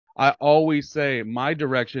I always say my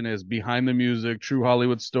direction is Behind the Music, True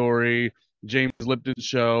Hollywood Story, James Lipton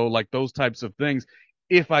Show, like those types of things,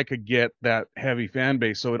 if I could get that heavy fan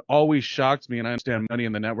base. So it always shocks me, and I understand money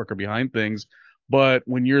and the network are behind things, but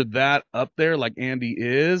when you're that up there, like Andy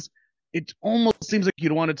is, it almost seems like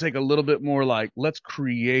you'd want to take a little bit more like, let's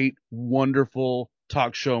create wonderful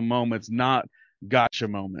talk show moments, not gotcha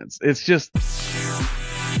moments. It's just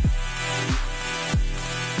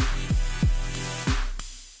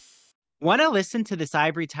Want to listen to this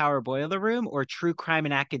Ivory Tower Boiler Room or True Crime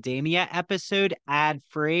and Academia episode ad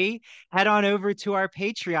free? Head on over to our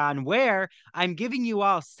Patreon where I'm giving you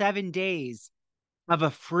all 7 days of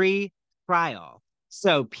a free trial.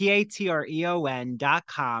 So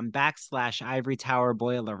patreon.com/ Ivory Tower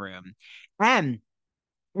Boiler Room. And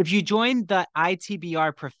if you join the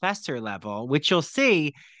ITBR professor level, which you'll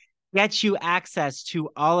see gets you access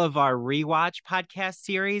to all of our rewatch podcast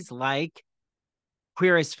series like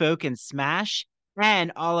Queer as Folk and Smash,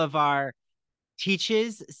 and all of our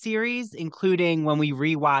Teaches series, including when we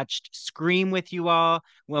rewatched Scream with you all,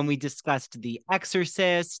 when we discussed The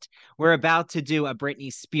Exorcist. We're about to do a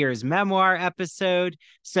Britney Spears memoir episode.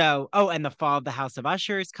 So, oh, and The Fall of the House of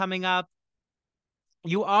Usher is coming up.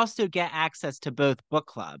 You also get access to both book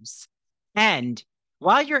clubs. And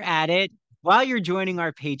while you're at it, while you're joining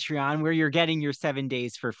our Patreon, where you're getting your 7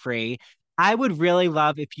 days for free, I would really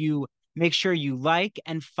love if you make sure you like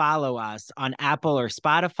and follow us on Apple or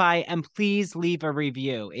Spotify, and please leave a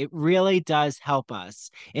review. It really does help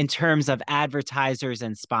us in terms of advertisers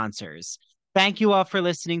and sponsors. Thank you all for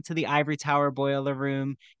listening to the Ivory Tower Boiler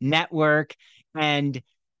Room Network. And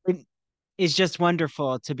it is just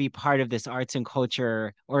wonderful to be part of this arts and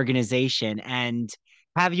culture organization and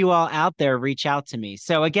have you all out there reach out to me.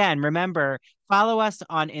 So again, remember, follow us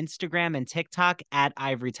on Instagram and TikTok at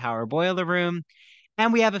Ivory Tower Boiler Room.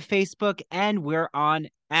 And we have a Facebook and we're on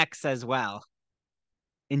X as well.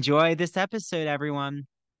 Enjoy this episode, everyone.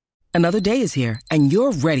 Another day is here, and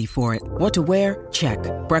you're ready for it. What to wear? Check.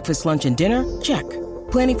 Breakfast, lunch, and dinner? Check.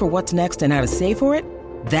 Planning for what's next and how to save for it?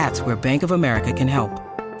 That's where Bank of America can help.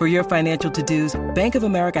 For your financial to-dos, Bank of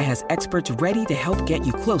America has experts ready to help get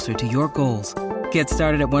you closer to your goals. Get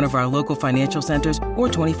started at one of our local financial centers or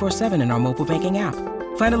 24/7 in our mobile banking app.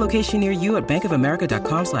 Find a location near you at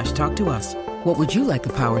bankofamerica.com/talktous. What would you like the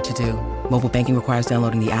power to do? Mobile banking requires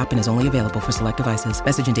downloading the app and is only available for select devices.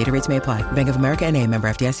 Message and data rates may apply. Bank of America N.A., member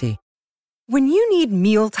FDIC. When you need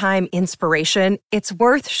mealtime inspiration, it's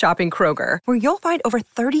worth shopping Kroger, where you'll find over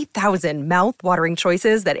 30,000 mouth-watering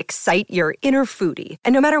choices that excite your inner foodie.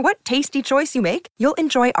 And no matter what tasty choice you make, you'll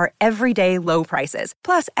enjoy our everyday low prices,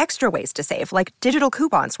 plus extra ways to save, like digital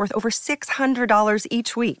coupons worth over $600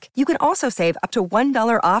 each week. You can also save up to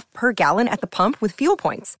 $1 off per gallon at the pump with fuel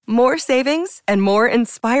points. More savings and more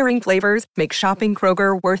inspiring flavors make shopping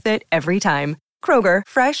Kroger worth it every time. Kroger,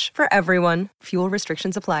 fresh for everyone. Fuel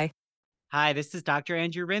restrictions apply. Hi, this is Dr.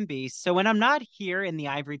 Andrew Rimby. So when I'm not here in the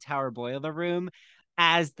Ivory Tower Boiler Room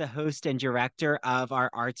as the host and director of our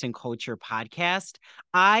arts and culture podcast,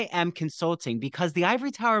 I am consulting because the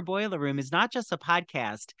Ivory Tower Boiler Room is not just a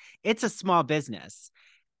podcast, it's a small business.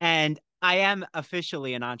 And I am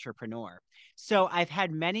officially an entrepreneur. So I've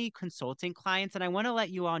had many consulting clients, and I want to let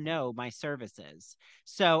you all know my services.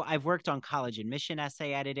 So I've worked on college admission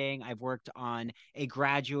essay editing. I've worked on a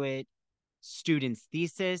graduate student's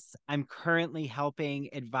thesis. I'm currently helping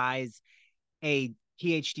advise a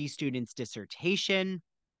PhD student's dissertation.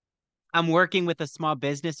 I'm working with a small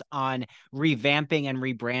business on revamping and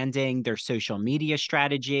rebranding their social media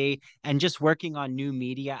strategy and just working on new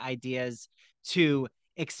media ideas to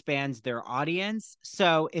expand their audience.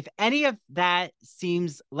 So if any of that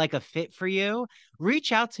seems like a fit for you,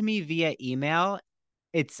 reach out to me via email.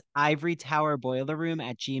 It's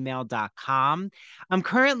ivorytowerboilerroom@gmail.com. I'm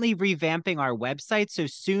currently revamping our website, so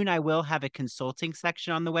soon I will have a consulting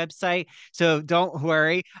section on the website. So don't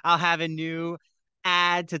worry, I'll have a new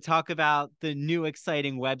ad to talk about the new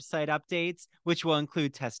exciting website updates, which will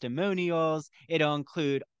include testimonials. It'll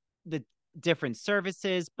include the different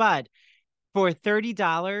services, but for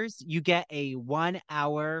 $30, you get a 1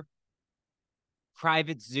 hour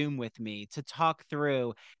private Zoom with me to talk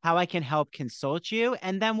through how I can help consult you,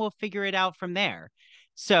 and then we'll figure it out from there.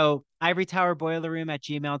 So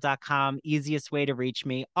ivorytowerboilerroom@gmail.com, easiest way to reach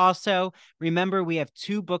me. Also, remember we have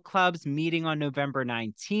 2 book clubs meeting on November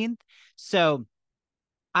 19th. So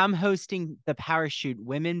I'm hosting the Parachute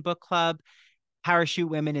Women Book Club.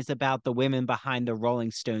 Parachute Women is about the women behind the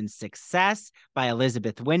Rolling Stones' success by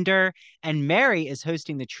Elizabeth Winder. And Mary is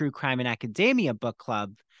hosting the True Crime and Academia Book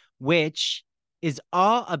Club, which is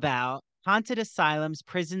all about haunted asylums,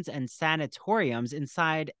 prisons, and sanatoriums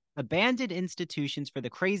inside abandoned institutions for the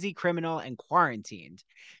crazy, criminal, and quarantined.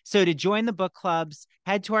 So to join the book clubs,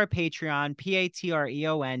 head to our Patreon,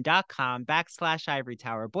 patreon.com/Ivory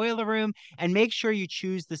Tower Boiler Room, and make sure you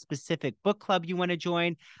choose the specific book club you want to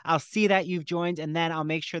join. I'll see that you've joined, and then I'll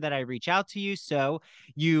make sure that I reach out to you so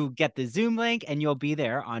you get the Zoom link and you'll be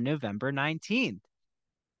there on November 19th.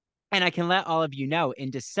 And I can let all of you know,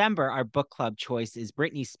 in December, our book club choice is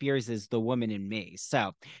Britney Spears' The Woman in Me.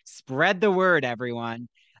 So spread the word, everyone.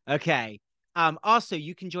 Okay. Also,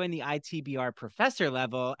 you can join the ITBR professor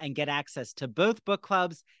level and get access to both book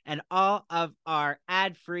clubs and all of our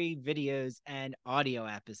ad-free videos and audio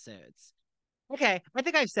episodes. Okay, I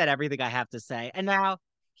think I've said everything I have to say. And now,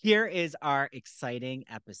 here is our exciting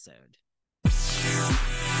episode.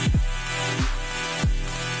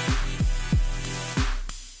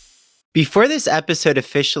 Before this episode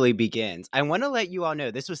officially begins, I want to let you all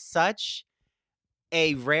know this was such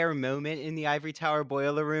a rare moment in the Ivory Tower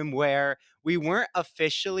Boiler Room where we weren't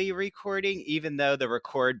officially recording, even though the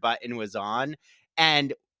record button was on.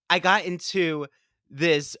 And I got into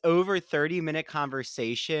this over 30-minute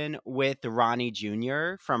conversation with Ronnie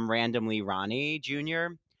Jr. from Randomly Ronnie Jr.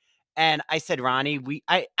 And I said, Ronnie,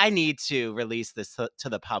 I need to release this to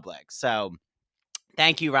the public. So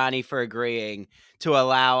thank you, Ronnie, for agreeing to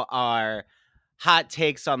allow our hot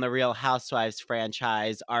takes on the Real Housewives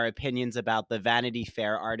franchise, our opinions about the Vanity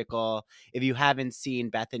Fair article. If you haven't seen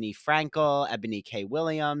Bethany Frankel, Ebony K.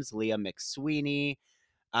 Williams, Leah McSweeney,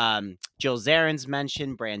 Jill Zarin's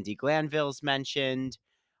mentioned, Brandi Glanville's mentioned,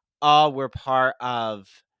 all were part of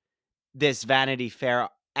this Vanity Fair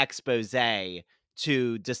expose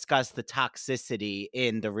to discuss the toxicity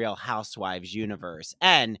in the Real Housewives universe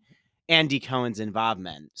and Andy Cohen's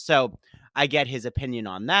involvement. So I get his opinion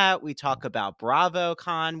on that. We talk about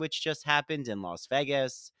BravoCon, which just happened in Las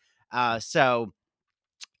Vegas. So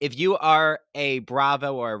if you are a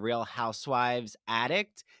Bravo or a Real Housewives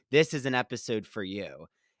addict, this is an episode for you.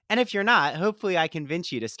 And if you're not, hopefully I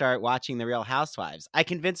convince you to start watching The Real Housewives. I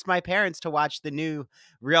convinced my parents to watch the new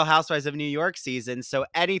Real Housewives of New York season, so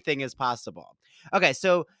anything is possible. Okay,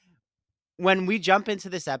 so when we jump into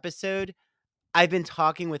this episode, I've been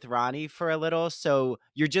talking with Ronnie for a little, so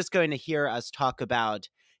you're just going to hear us talk about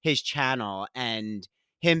his channel and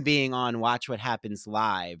him being on Watch What Happens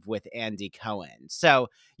Live with Andy Cohen. So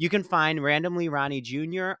you can find Randomly Ronnie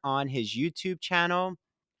Jr. on his YouTube channel.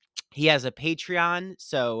 He has a Patreon,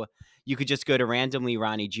 so you could just go to Randomly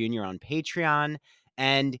Ronnie Jr. on Patreon.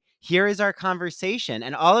 And here is our conversation.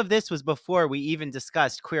 And all of this was before we even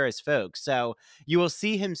discussed Queer as Folk. So you will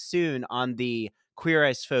see him soon on the Queer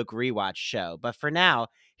as Folk rewatch show. But for now,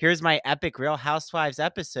 here's my epic Real Housewives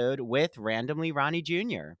episode with Randomly Ronnie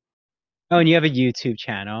Jr. Oh, and you have a YouTube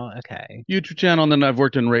channel. Okay. YouTube channel, and then I've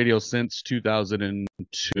worked in radio since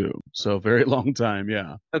 2002. So very long time,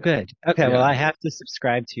 yeah. Oh, good. Okay, well, I have to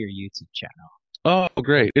subscribe to your YouTube channel. Oh,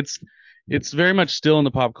 great. It's very much still in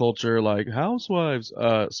the pop culture, like Housewives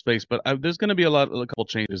space, but there's going to be a couple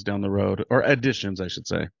changes down the road, or additions, I should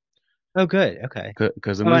say. Oh, good. Okay.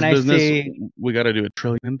 Because in this business, we got to do a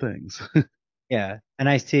trillion things. Yeah. And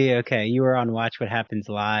I see, okay, you were on Watch What Happens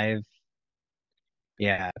Live.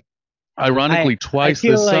 Yeah. Ironically, twice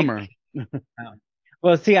this summer.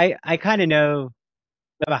 Well, see, I kind of know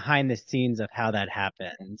the behind the scenes of how that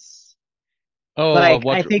happens. Oh, like,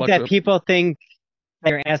 I think that people think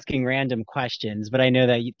they're asking random questions, but I know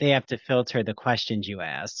that they have to filter the questions you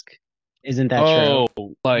ask. Isn't that true?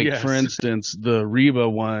 Oh, like, for instance, the Reba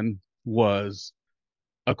one was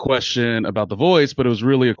a question about The Voice, but it was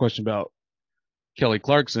really a question about Kelly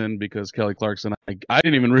Clarkson, because Kelly Clarkson, I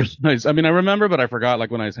didn't even realize. I mean, I remember, but I forgot,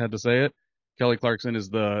 like, when I had to say it. Kelly Clarkson is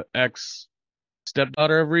the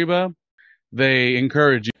ex-stepdaughter of Reba. They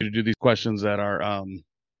encourage you to do these questions that are,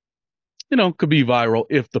 could be viral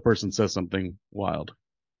if the person says something wild.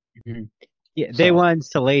 Mm-hmm. Yeah, they want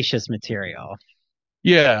salacious material.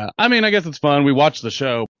 Yeah, I mean, I guess it's fun. We watch the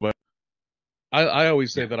show, but I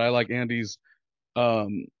always say that I like Andy's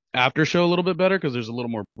after show a little bit better because there's a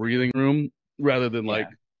little more breathing room rather than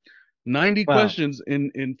 90 questions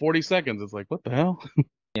in 40 seconds. It's like, what the hell?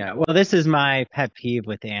 Yeah, well, this is my pet peeve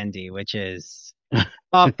with Andy, which is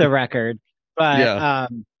off the record, but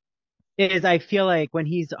is I feel like when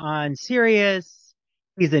he's on Sirius,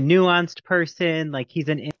 he's a nuanced person, like he's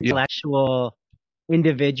an intellectual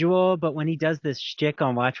individual, but when he does this shtick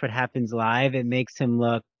on Watch What Happens Live, it makes him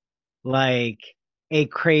look like a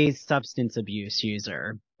crazed substance abuse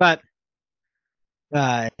user. But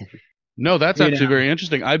no, that's actually very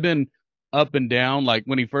interesting. I've been up and down. Like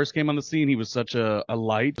when he first came on the scene, he was such a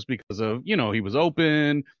light just because of, he was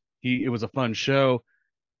open. It was a fun show.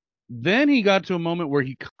 Then he got to a moment where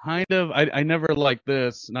he kind of, I never liked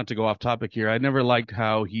this, not to go off topic here. I never liked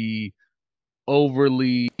how he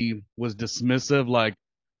overly was dismissive, like,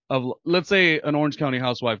 of, let's say, an Orange County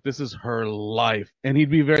housewife, this is her life. And he'd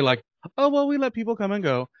be very like, oh, well, we let people come and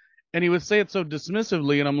go. And he would say it so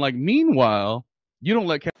dismissively. And I'm like, meanwhile, you don't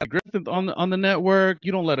let Kathy Griffin on the network.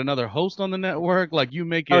 You don't let another host on the network. Like, you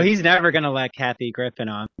make Oh, it, he's never going to let Kathy Griffin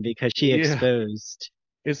on because she yeah. exposed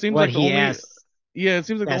It seems what like the he only, asked yeah, it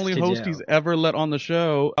seems like the us only to host do. he's ever let on the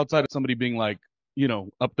show outside of somebody being like,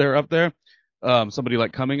 up there, somebody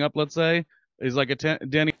like coming up, let's say, is like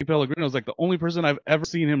Danny Pellegrino is like the only person I've ever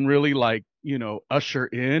seen him really like, usher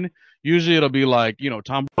in. Usually it'll be like,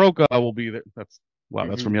 Tom Brokaw will be there. Wow,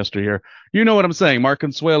 that's from yesteryear. You know what I'm saying? Mark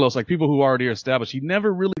Consuelos, like people who already are established. He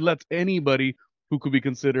never really lets anybody who could be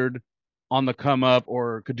considered on the come up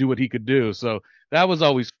or could do what he could do. So that was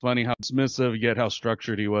always funny how dismissive yet how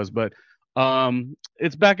structured he was. But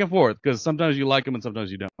it's back and forth because sometimes you like him and sometimes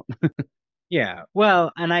you don't. Yeah.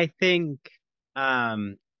 Well, and I think,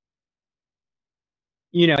 um,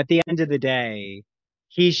 at the end of the day,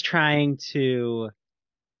 he's trying to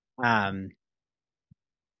um,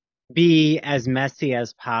 be as messy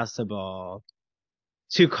as possible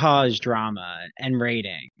to cause drama and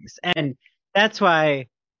ratings. And that's why,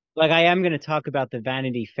 like, I am going to talk about the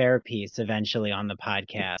Vanity Fair piece eventually on the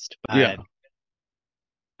podcast, Yeah. but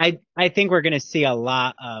I think we're going to see a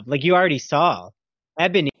lot of, like, you already saw,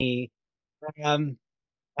 Ebony um,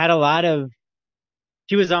 had a lot of,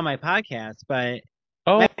 she was on my podcast, but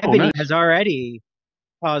Oh, Ebony nice. has already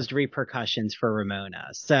caused repercussions for Ramona.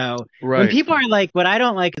 So when Right. people are like, what I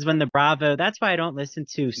don't like is when the Bravo, that's why I don't listen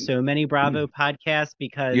to so many Bravo podcasts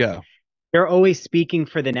because Yeah. they're always speaking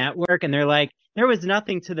for the network and they're like, there was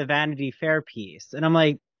nothing to the Vanity Fair piece. And I'm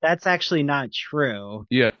like, that's actually not true.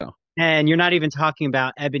 Yeah. And you're not even talking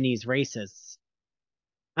about Ebony's racists.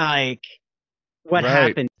 Like, what Right.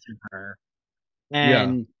 happened to her? Yeah.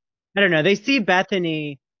 And I don't know, they see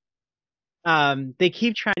Bethany, they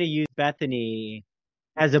keep trying to use Bethany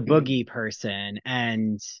as a boogie person,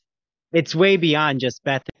 and it's way beyond just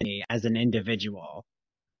Bethany as an individual.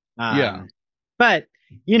 Yeah. But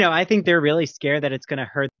I think they're really scared that it's going to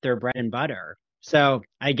hurt their bread and butter. So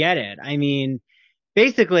I get it. I mean,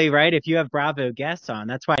 basically, right, if you have Bravo guests on,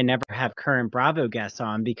 that's why I never have current Bravo guests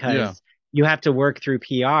on Yeah. because you have to work through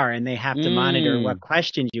PR and they have to monitor what Mm.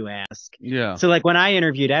 questions you ask. Yeah. So like when I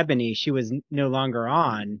interviewed Ebony, she was no longer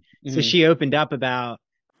on. So Mhm. she opened up about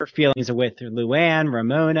her feelings with Luann,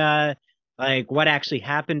 Ramona, like what actually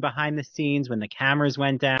happened behind the scenes when the cameras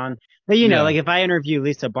went down. But Yeah. like if I interview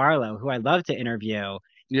Lisa Barlow, who I love to interview,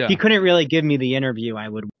 she Yeah. couldn't really give me the interview I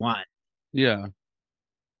would want. Yeah.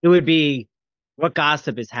 It would be what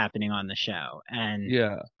gossip is happening on the show. And,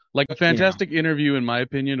 Yeah. Like a fantastic interview, in my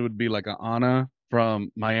opinion, would be like a Anna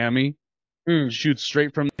from Miami. mm, Shoots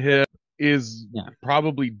straight from the hip, is yeah.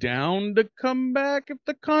 probably down to come back if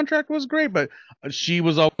the contract was great, but she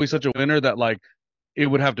was always such a winner that like it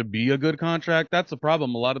would have to be a good contract. That's the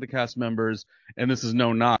problem. A lot of the cast members, and this is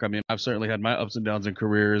no knock. I mean, I've certainly had my ups and downs in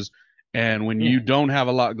careers. And when Yeah. you don't have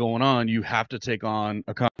a lot going on, you have to take on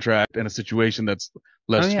a contract and a situation that's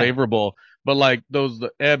less favorable. But like the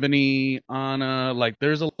Ebony, Anna, like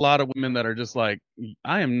there's a lot of women that are just like,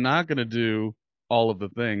 I am not going to do all of the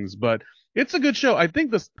things, but it's a good show. I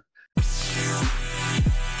think this.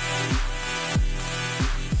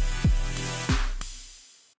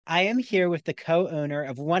 I am here with the co-owner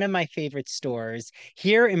of one of my favorite stores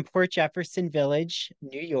here in Port Jefferson Village,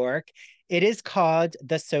 New York. It is called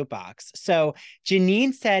the Soapbox. So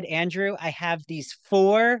Janine said, Andrew, I have these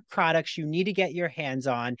 4 products you need to get your hands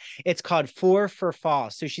on. It's called 4 for Fall.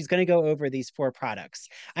 So she's going to go over these 4 products.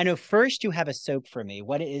 I know first you have a soap for me.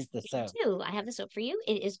 What is the soap? I have the soap for you.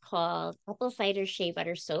 It is called Apple Cider Shea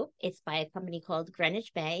Butter Soap. It's by a company called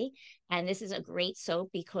Greenwich Bay. And this is a great soap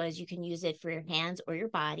because you can use it for your hands or your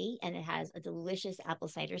body. And it has a delicious apple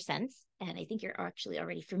cider scent. And I think you're actually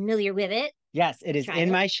already familiar with it. Yes, it is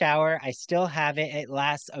in my shower. I still have it. It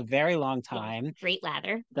lasts a very long time. Yeah, great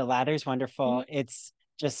lather. The lather's wonderful. It's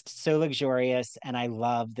just so luxurious. And I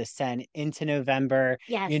love the scent into November.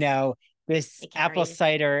 Yes. This apple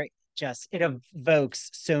cider it evokes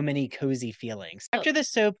so many cozy feelings. After the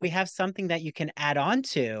soap, we have something that you can add on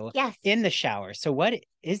to in the shower. So what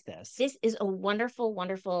is this? This is a wonderful,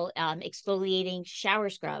 wonderful exfoliating shower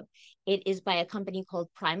scrub. It is by a company called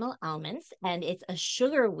Primal Almonds, and it's a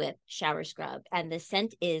sugar whip shower scrub. And the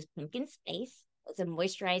scent is pumpkin spice. It's a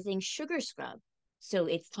moisturizing sugar scrub. So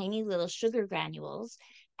it's tiny little sugar granules.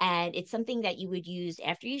 And it's something that you would use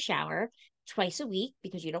after you shower twice a week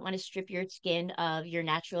because you don't want to strip your skin of your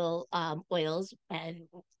natural oils and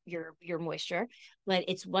your moisture. But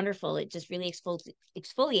it's wonderful. It just really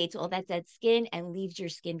exfoliates all that dead skin and leaves your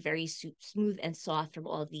skin very smooth and soft from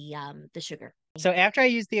all the sugar. So after I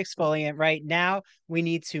use the exfoliant, right now we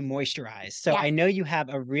need to moisturize. So Yes. I know you have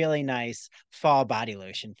a really nice fall body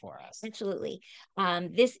lotion for us. Absolutely.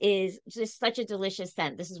 This is just such a delicious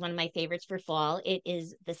scent. This is one of my favorites for fall.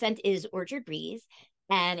 The scent is Orchard Breeze,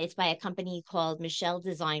 and it's by a company called Michelle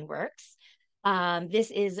Design Works. This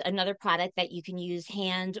is another product that you can use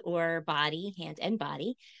hand and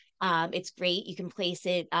body. It's great. You can place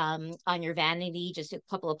it on your vanity, just a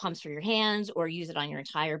couple of pumps for your hands, or use it on your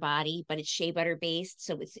entire body. But it's shea butter based,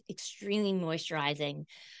 so it's extremely moisturizing.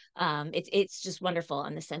 It's just wonderful,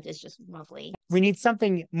 and the scent is just lovely. We need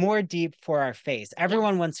something more deep for our face.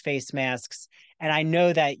 Everyone wants face masks, and I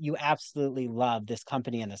know that you absolutely love this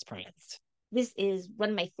company and this product. This is one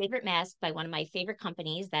of my favorite masks by one of my favorite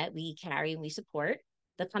companies that we carry and we support.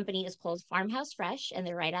 The company is called Farmhouse Fresh, and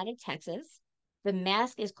they're right out of Texas. The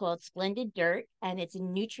mask is called Splendid Dirt, and it's a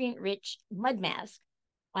nutrient-rich mud mask.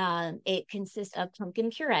 It consists of pumpkin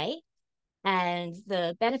puree, and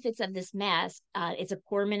the benefits of this mask, it's a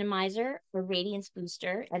pore minimizer, a radiance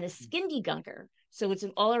booster, and a skin degugger. So it's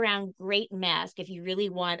an all-around great mask. If you really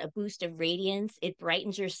want a boost of radiance, it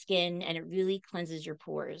brightens your skin and it really cleanses your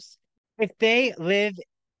pores. If they live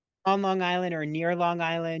on Long Island or near Long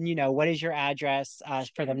Island, what is your address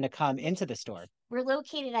for them to come into the store? We're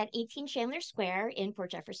located at 18 Chandler Square in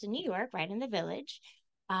Port Jefferson, New York, right in the Village.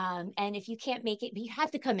 And if you can't make it, you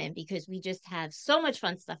have to come in because we just have so much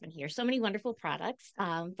fun stuff in here, so many wonderful products.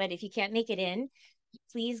 But if you can't make it in,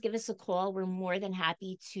 please give us a call. We're more than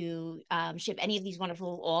happy to ship any of these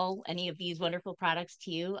wonderful products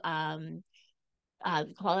to you.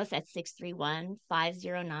 Call us at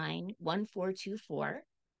 631-509-1424.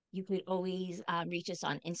 You could always reach us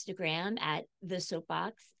on Instagram at The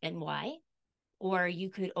Soapbox NY, or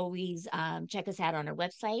you could always check us out on our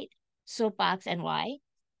website, Soapbox NY.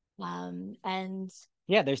 And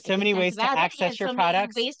yeah, there's so many ways to access your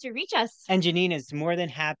products. Ways to reach us. And Janine is more than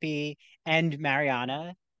happy, and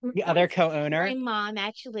Mariana, the other co-owner, my mom,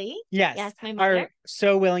 actually. Yes, my mother, are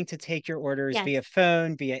so willing to take your orders via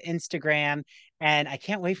phone, via Instagram, and I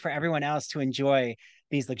can't wait for everyone else to enjoy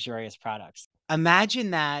these luxurious products. Imagine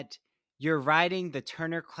that you're riding the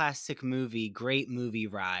Turner Classic Movie Great Movie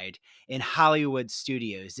Ride in Hollywood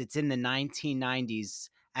Studios. It's in the 1990s.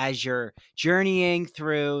 As you're journeying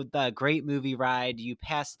through the Great Movie Ride, you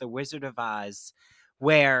pass the Wizard of Oz,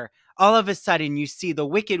 where all of a sudden you see the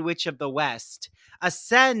Wicked Witch of the West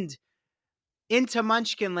ascend into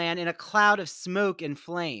Munchkinland in a cloud of smoke and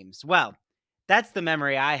flames. Well, that's the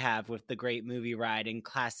memory I have with the Great Movie Ride in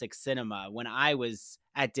classic cinema when I was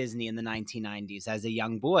at Disney in the 1990s as a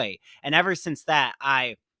young boy. And ever since that,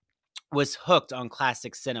 I was hooked on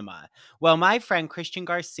classic cinema. Well, my friend Christian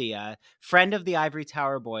Garcia, friend of the Ivory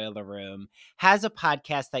Tower Boiler Room, has a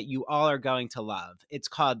podcast that you all are going to love. It's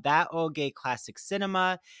called That Old Gay Classic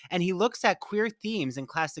Cinema, and he looks at queer themes in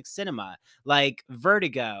classic cinema, like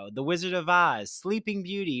Vertigo, The Wizard of Oz, Sleeping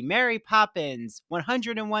Beauty, Mary Poppins,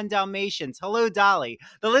 101 Dalmatians, Hello Dolly.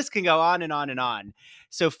 The list can go on and on and on.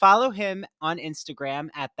 So follow him on Instagram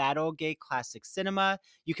at That Old Gay Classic Cinema.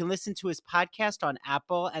 You can listen to his podcast on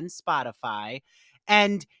Apple and Spotify.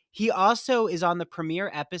 And he also is on the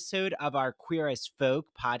premiere episode of our Queer as Folk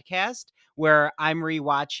podcast, where I'm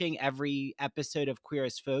rewatching every episode of Queer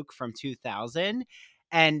as Folk from 2000.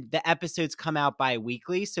 And the episodes come out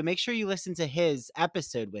bi-weekly. So make sure you listen to his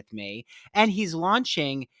episode with me. And he's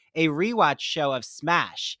launching a rewatch show of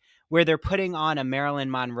Smash, where they're putting on a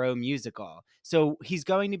Marilyn Monroe musical. So he's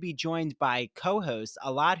going to be joined by co-hosts,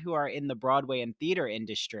 a lot who are in the Broadway and theater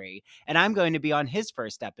industry, and I'm going to be on his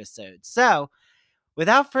first episode. So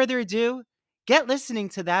without further ado, get listening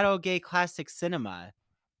to That Old Gay Classic Cinema.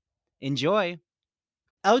 Enjoy.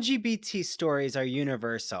 LGBT stories are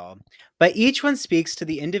universal, but each one speaks to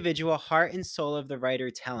the individual heart and soul of the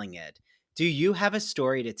writer telling it. Do you have a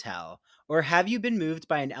story to tell? Or have you been moved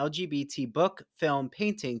by an LGBT book, film,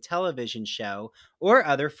 painting, television show, or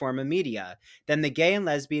other form of media? Then the Gay and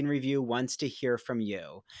Lesbian Review wants to hear from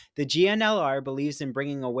you. The GNLR believes in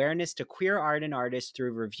bringing awareness to queer art and artists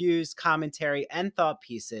through reviews, commentary, and thought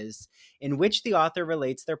pieces in which the author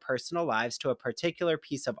relates their personal lives to a particular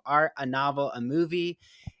piece of art, a novel, a movie.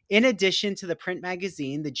 In addition to the print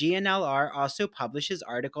magazine, the GNLR also publishes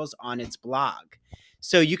articles on its blog.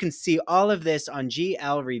 So you can see all of this on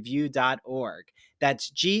glreview.org. That's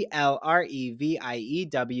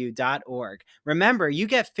GLREVIEW.org. Remember, you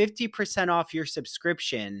get 50% off your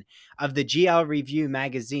subscription of the GL Review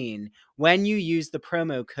magazine when you use the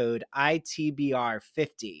promo code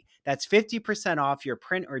ITBR50. That's 50% off your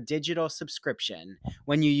print or digital subscription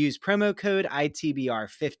when you use promo code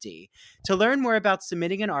ITBR50. To learn more about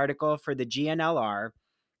submitting an article for the GNLR,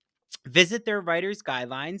 visit their writer's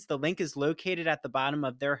guidelines. The link is located at the bottom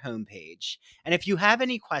of their homepage. And if you have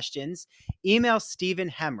any questions, email Stephen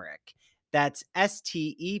Hemrick. That's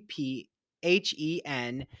STEPHEN.HEMRICK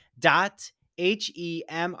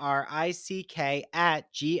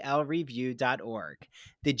at glreview.org.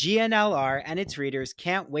 The GNLR and its readers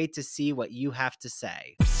can't wait to see what you have to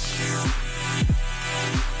say.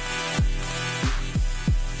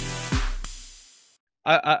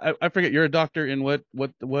 I forget, you're a doctor in what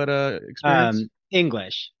experience?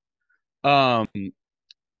 English. Well,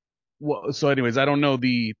 so anyways, I don't know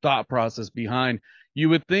the thought process behind. You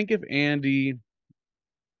would think if Andy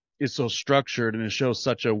is so structured and it shows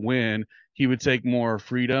such a win, he would take more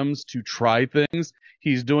freedoms to try things.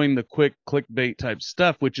 He's doing the quick clickbait type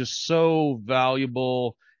stuff, which is so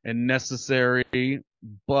valuable and necessary.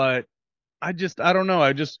 But I don't know.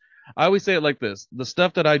 I always say it like this: the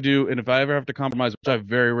stuff that I do, and if I ever have to compromise, which I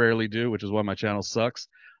very rarely do, which is why my channel sucks.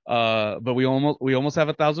 But we almost have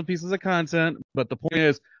 1,000 pieces of content. But the point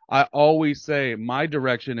is, I always say my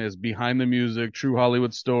direction is behind the music, true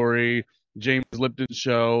Hollywood story, James Lipton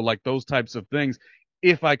show, like those types of things.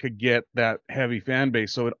 If I could get that heavy fan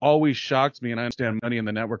base, so it always shocks me, and I understand money and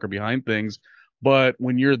the network are behind things, but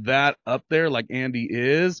when you're that up there, like Andy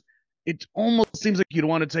is, it almost seems like you'd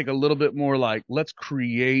want to take a little bit more like, let's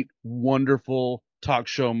create wonderful talk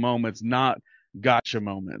show moments, not gotcha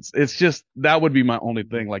moments. It's just, that would be my only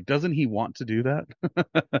thing. Like, doesn't he want to do that?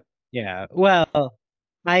 Yeah. Well,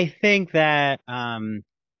 I think that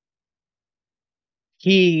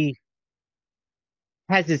he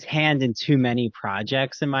has his hand in too many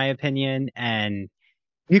projects, in my opinion, and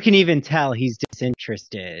you can even tell he's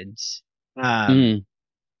disinterested when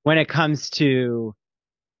it comes to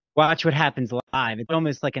Watch What Happens Live. It's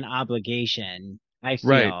almost like an obligation, I feel,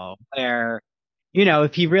 Right. where, you know,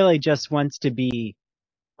 if he really just wants to be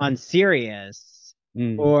on Sirius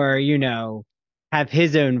or, you know, have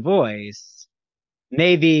his own voice,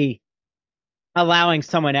 maybe allowing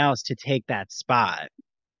someone else to take that spot,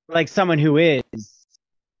 like someone who is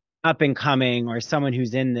up and coming, or someone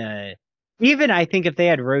who's in the, even I think if they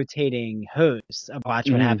had rotating hosts of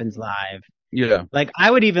Watch What Happens Live, Yeah. like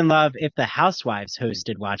I would even love if the Housewives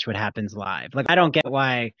hosted Watch What Happens Live. Like I don't get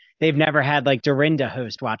why they've never had like Dorinda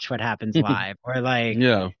host Watch What Happens Live, or like,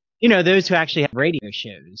 Yeah. you know, those who actually have radio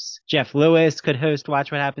shows. Jeff Lewis could host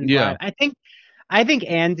Watch What Happens Yeah. Live. I think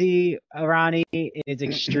Andy, Ronnie, is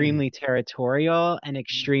extremely territorial and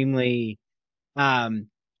extremely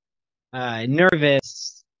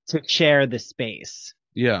nervous to share the space.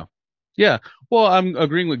 Yeah. Yeah. Well, I'm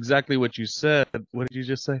agreeing with exactly what you said. What did you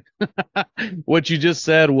just say? What you just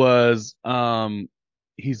said was,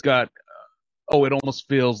 he's got, it almost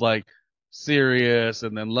feels like Serious,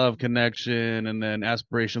 and then Love Connection, and then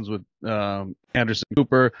Aspirations with Anderson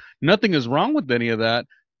Cooper. Nothing is wrong with any of that,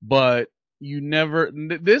 but you never,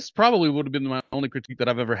 this probably would have been my only critique that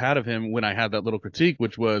I've ever had of him when I had that little critique,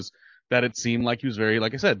 which was that it seemed like he was very,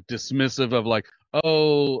 like I said, dismissive of like,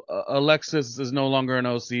 Alexis is no longer an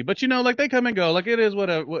OC, but you know, like they come and go, like it is what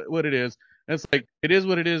it is. And it's like, it is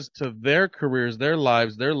what it is to their careers, their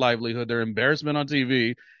lives, their livelihood, their embarrassment on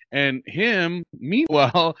TV. And him,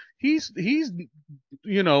 meanwhile, he's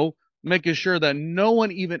you know, making sure that no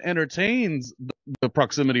one even entertains the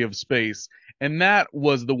proximity of space. And that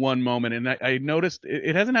was the one moment. And I noticed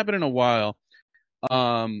it hasn't happened in a while.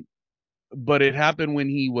 But it happened when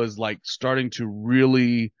he was like starting to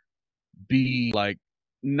really be like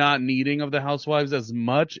not needing of the Housewives as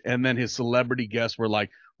much. And then his celebrity guests were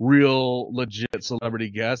like real legit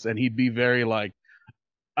celebrity guests. And he'd be very like,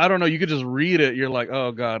 I don't know, you could just read it. You're like,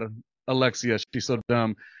 oh God, Alexia, she's so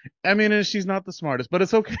dumb. I mean, and she's not the smartest, but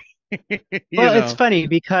it's okay. Well, it's funny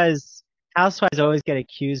because Housewives always get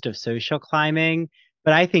accused of social climbing,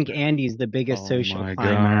 but I think Andy's the biggest social climber.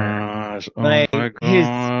 Gosh. Like Oh my his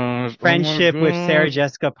gosh. friendship with Sarah gosh.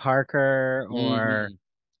 Jessica Parker or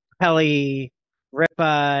Kelly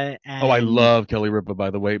Ripa, and I love Kelly Ripa,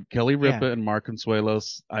 by the way. Kelly Ripa and Mark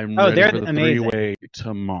Consuelos. I'm ready they're for the amazing. three-way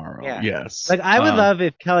tomorrow. Yeah. Yes. Like I would love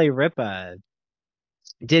if Kelly Ripa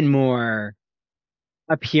did more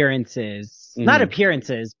appearances. Not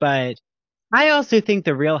appearances, but I also think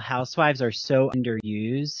the Real Housewives are so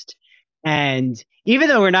underused. And even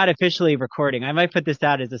though we're not officially recording, I might put this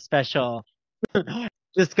out as a special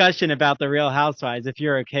discussion about the Real Housewives, if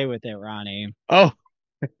you're okay with it, Ronnie. Oh,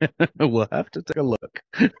 we'll have to take a look.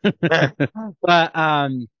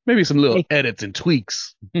 But Maybe some little I, edits and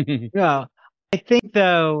tweaks. well, I think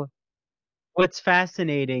though what's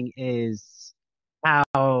fascinating is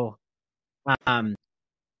how um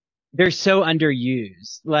they're so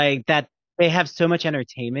underused. Like that they have so much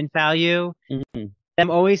entertainment value. Mhm.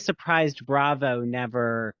 I'm always surprised Bravo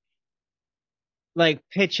never like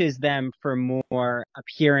pitches them for more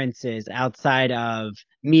appearances outside of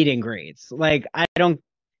meet and greets. Like I don't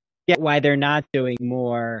get why they're not doing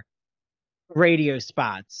more radio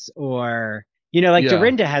spots or like Yeah.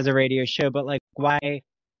 Dorinda has a radio show, but like why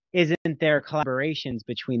isn't there collaborations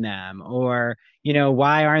between them? Or,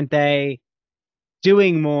 why aren't they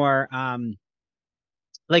doing more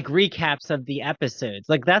like recaps of the episodes?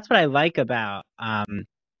 Like that's what I liked about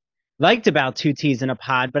Two T's in a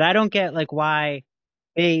Pod, but I don't get like why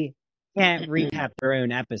they can't recap their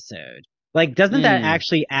own episode. Like, doesn't that Mm.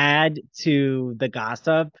 actually add to the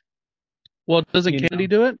gossip? Well, doesn't You Candy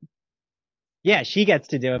know? do it? Yeah, she gets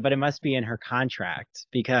to do it, but it must be in her contract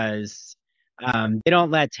because they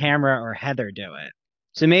don't let Tamara or Heather do it.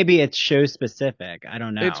 So maybe it's show specific. I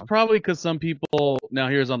don't It's know. probably because some people, now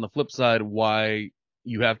here's on the flip side why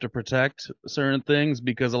you have to protect certain things,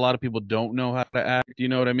 because a lot of people don't know how to act. You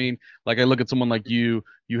know what I mean? Like I look at someone like you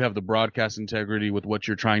have the broadcast integrity with what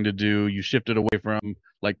you're trying to do. You shifted away from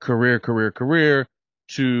like career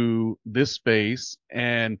to this space,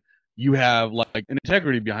 and you have like an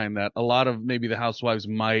integrity behind that. A lot of maybe the housewives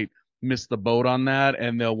might miss the boat on that,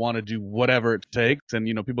 and they'll want to do whatever it takes, and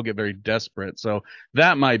people get very desperate. So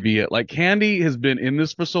that might be it. Like Candy has been in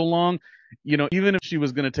this for so long, even if she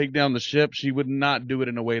was going to take down the ship, she would not do it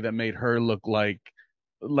in a way that made her look like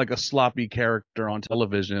a sloppy character on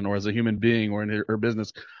television or as a human being or in her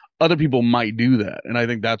business. Other people might do that, and I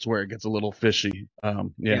think that's where it gets a little fishy. Yeah.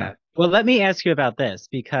 Yeah. Well, let me ask you about this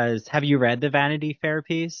because have you read the Vanity Fair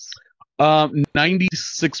piece?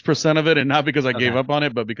 96% of it, and not because I gave Okay. up on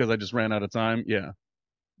it, but because I just ran out of time. Yeah.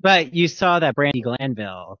 But you saw that Brandy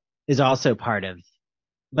Glanville is also part of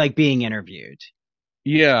like being interviewed.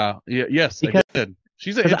 Yeah. Yeah. Yes, I Because did.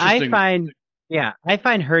 She's an because interesting. I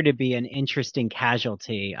find her to be an interesting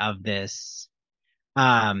casualty of this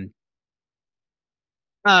um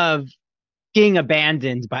of being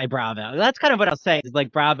abandoned by Bravo. That's kind of what I'll say is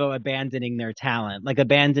like Bravo abandoning their talent, like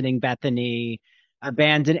abandoning Bethany,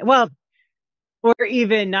 well, or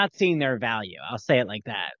even not seeing their value. I'll say it like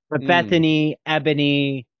that. But Mm, Bethany,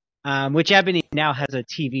 Ebony, which Ebony now has a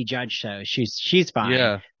TV judge show. She's fine.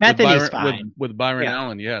 yeah, with Bethany's Byron fine. with Byron Yeah.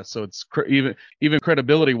 Allen. Yeah, so it's even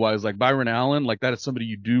credibility wise, like Byron Allen, like that is somebody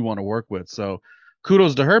you do want to work with. So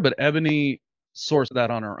kudos to her. But Ebony sourced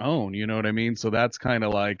that on her own. You know what I mean? So that's kind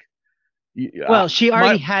of like Well, she my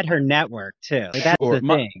already had her network too. Like that's sure the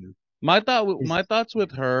thing. my thoughts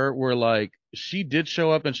with her were like she did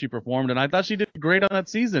show up and she performed, and I thought she did great on that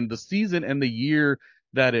season. The season and the year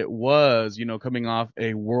that it was, coming off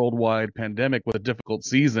a worldwide pandemic with a difficult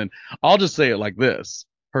season. I'll just say it like this.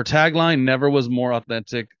 Her tagline never was more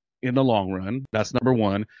authentic in the long run. That's number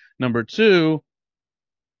one. Number two,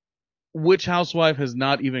 which housewife has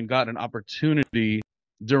not even got an opportunity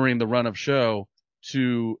during the run of show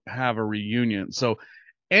to have a reunion? So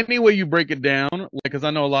any way you break it down, like, because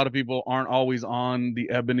I know a lot of people aren't always on the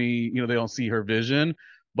Ebony, they don't see her vision,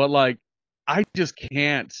 but like, I just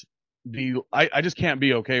can't I just can't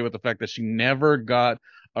be okay with the fact that she never got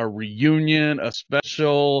a reunion, a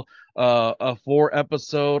special, a 4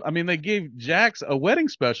 episode. I mean, they gave Jax a wedding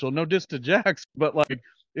special, no diss to Jax, but like,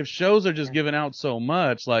 if shows are just giving out so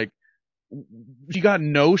much, like, she got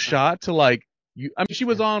no shot to like I mean, she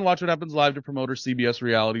was on Watch What Happens Live to promote her CBS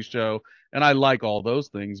reality show, and I like all those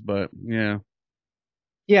things, but yeah.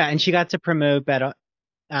 Yeah, and she got to promote Bet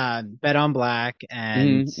on Black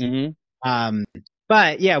and Mm-hmm. um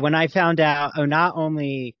but yeah, when I found out not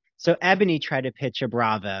only so Ebony tried to pitch a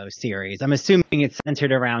Bravo series. I'm assuming it's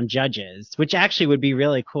centered around judges, which actually would be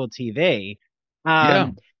really cool TV.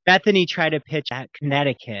 Yeah. Bethany tried to pitch at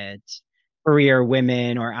Connecticut career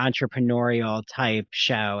women or entrepreneurial type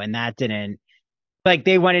show, and that didn't like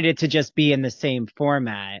they wanted it to just be in the same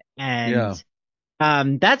format. And Yeah.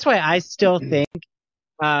 that's why I still think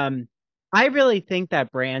um I really think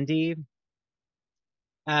that Brandy,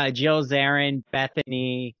 Jill Zarin,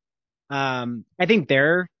 Bethany, I think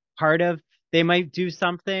they're part of they might do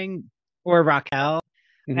something, or Raquel.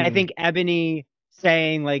 I Mm-hmm. think Ebony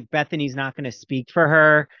saying like Bethany's not going to speak for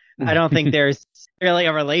her. I don't think there's really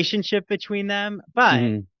a relationship between them, but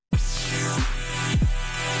Mm-hmm.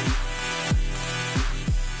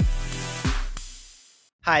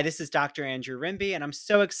 Hi, this is Dr. Andrew Rimby, and I'm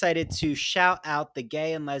so excited to shout out the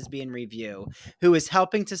Gay and Lesbian Review, who is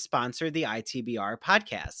helping to sponsor the ITBR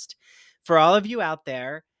podcast. For all of you out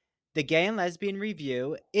there, the Gay and Lesbian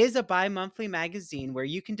Review is a bi-monthly magazine where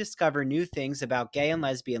you can discover new things about gay and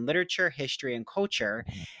lesbian literature, history, and culture.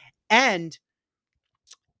 And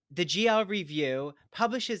the GL Review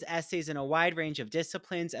publishes essays in a wide range of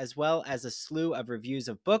disciplines, as well as a slew of reviews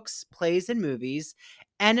of books, plays, and movies,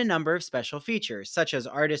 and a number of special features, such as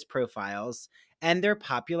artist profiles and their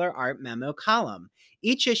popular art memo column.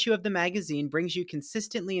 Each issue of the magazine brings you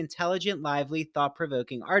consistently intelligent, lively,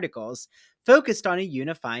 thought-provoking articles focused on a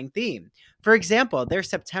unifying theme. For example, their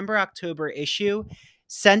September-October issue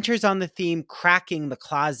centers on the theme Cracking the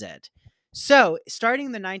Closet. So, starting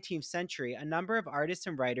in the 19th century, a number of artists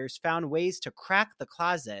and writers found ways to crack the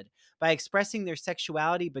closet by expressing their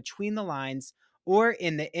sexuality between the lines or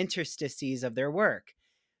in the interstices of their work.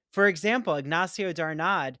 For example, Ignacio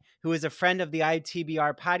Darnad, who is a friend of the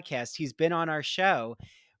ITBR podcast, he's been on our show,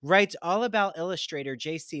 writes all about illustrator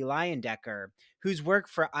J.C. Leyendecker, whose work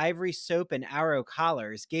for Ivory Soap and Arrow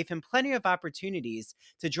Collars gave him plenty of opportunities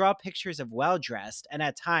to draw pictures of well-dressed and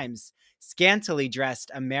at times scantily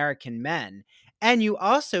dressed American men. And you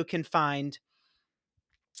also can find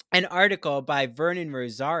an article by Vernon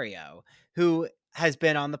Rosario, who has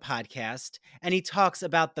been on the podcast, and he talks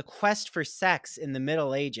about the quest for sex in the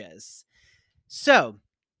Middle Ages. So,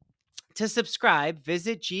 to subscribe,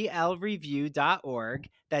 visit glreview.org.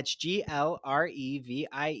 That's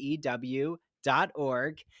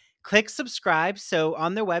glreview.org. Click subscribe. So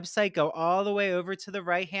on their website, go all the way over to the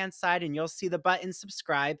right-hand side and you'll see the button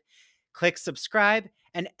subscribe. Click subscribe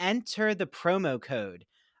and enter the promo code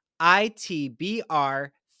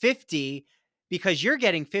ITBR50 because you're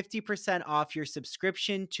getting 50% off your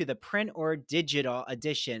subscription to the print or digital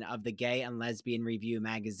edition of the Gay and Lesbian Review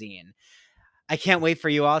magazine. I can't wait for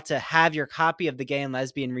you all to have your copy of the Gay and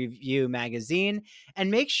Lesbian Review magazine, and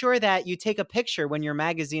make sure that you take a picture when your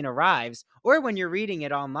magazine arrives or when you're reading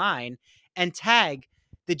it online and tag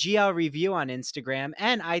the GL Review on Instagram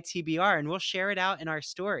and ITBR, and we'll share it out in our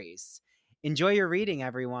stories. Enjoy your reading,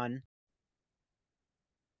 everyone.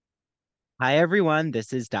 Hi, everyone.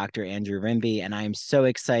 This is Dr. Andrew Rimby, and I'm so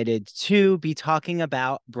excited to be talking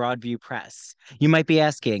about Broadview Press. You might be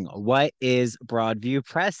asking, what is Broadview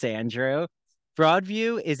Press, Andrew?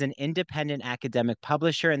 Broadview is an independent academic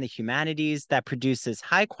publisher in the humanities that produces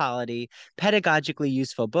high-quality, pedagogically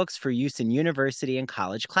useful books for use in university and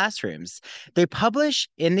college classrooms. They publish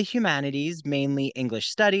in the humanities, mainly English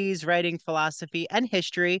studies, writing, philosophy, and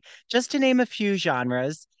history, just to name a few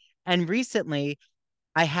genres. And recently,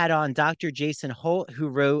 I had on Dr. Jason Holt, who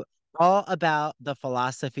wrote all about the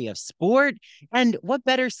philosophy of sport. And what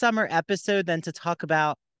better summer episode than to talk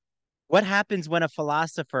about what happens when a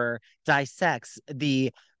philosopher dissects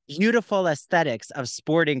the beautiful aesthetics of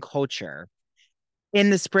sporting culture. In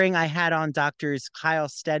the spring, I had on doctors Kyle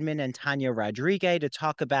Stedman and Tanya Rodriguez to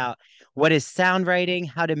talk about what is sound writing,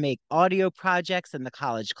 how to make audio projects in the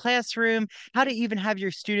college classroom, how to even have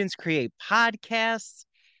your students create podcasts.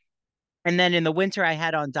 And then in the winter, I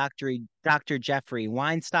had on Dr. Jeffrey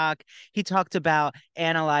Weinstock. He talked about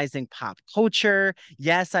analyzing pop culture.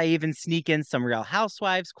 Yes, I even sneak in some Real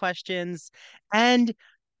Housewives questions and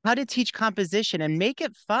how to teach composition and make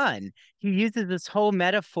it fun. He uses this whole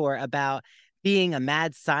metaphor about being a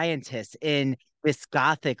mad scientist in this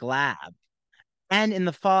Gothic lab. And in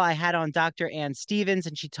the fall, I had on Dr. Ann Stevens,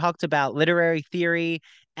 and she talked about literary theory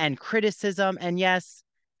and criticism. And yes,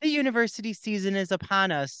 the university season is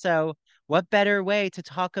upon us. So, what better way to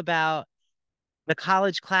talk about the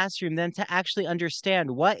college classroom than to actually understand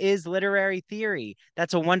what is literary theory?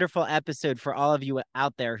 That's a wonderful episode for all of you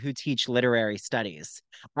out there who teach literary studies.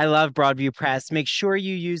 I love Broadview Press. Make sure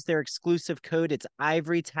you use their exclusive code. It's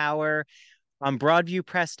Ivory Tower on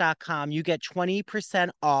broadviewpress.com. You get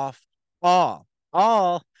 20% off all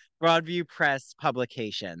Broadview Press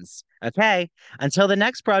publications. Okay, until the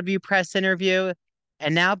next Broadview Press interview.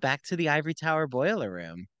 And now back to the Ivory Tower Boiler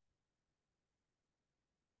Room.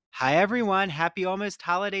 Hi, everyone. Happy almost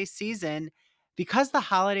holiday season. Because the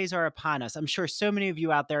holidays are upon us, I'm sure so many of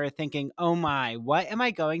you out there are thinking, oh my, what am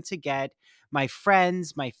I going to get my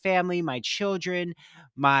friends, my family, my children,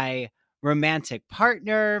 my romantic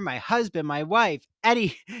partner, my husband, my wife,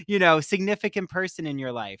 any, significant person in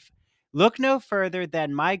your life? Look no further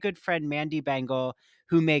than my good friend Mandy Bengal,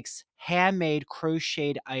 who makes handmade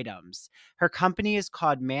crocheted items. Her company is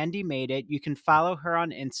called Mandy Made It. You can follow her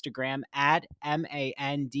on Instagram at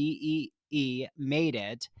MANDEE Made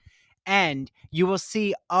It. And you will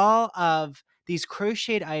see all of these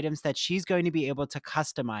crocheted items that she's going to be able to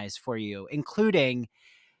customize for you, including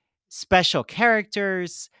special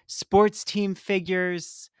characters, sports team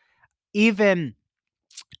figures, even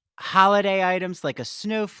holiday items like a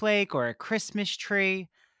snowflake or a Christmas tree.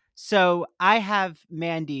 So I have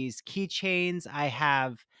Mandy's keychains. I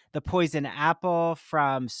have the poison apple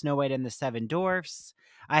from Snow White and the Seven Dwarfs.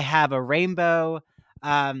 I have a rainbow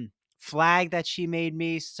flag that she made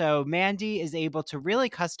me. So Mandy is able to really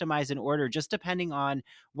customize an order just depending on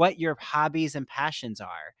what your hobbies and passions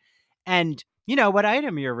are. And what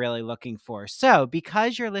item you're really looking for. So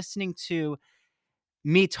because you're listening to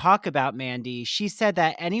me talk about Mandy, she said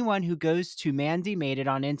that anyone who goes to Mandy Made It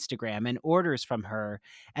on Instagram and orders from her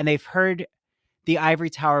and they've heard the Ivory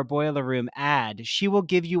Tower Boiler Room ad, she will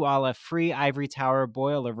give you all a free Ivory Tower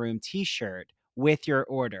Boiler Room t-shirt with your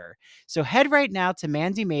order. So head right now to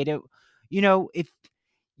Mandy Made It. If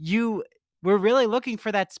you were really looking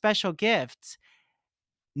for that special gift,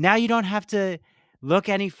 now you don't have to look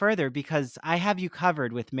any further because I have you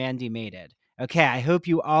covered with Mandy Made It. Okay, I hope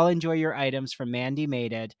you all enjoy your items from Mandy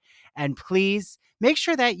Made It. And please make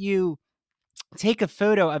sure that you take a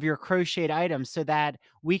photo of your crocheted items so that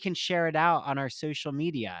we can share it out on our social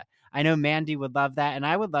media. I know Mandy would love that, and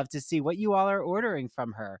I would love to see what you all are ordering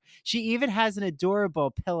from her. She even has an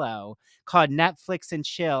adorable pillow called Netflix and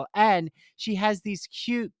Chill, and she has these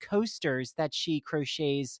cute coasters that she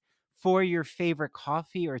crochets for your favorite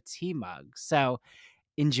coffee or tea mug. So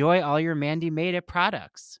enjoy all your Mandy Made It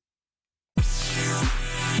products.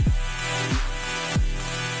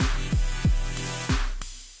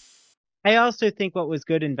 I also think what was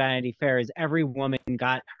good in Vanity Fair is every woman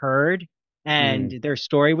got heard and their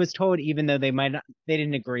story was told, even though they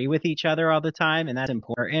didn't agree with each other all the time, and that's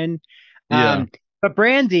important. Yeah. But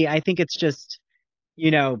Brandy, I think it's just,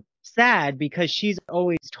 sad because she's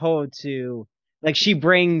always told to, like, she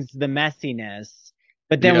brings the messiness,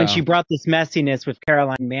 but then when she brought this messiness with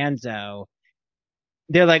Caroline Manzo,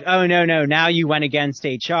 they're like, oh, no, now you went against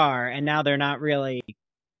HR, and now they're not really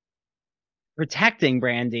protecting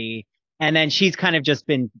Brandy. And then she's kind of just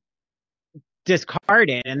been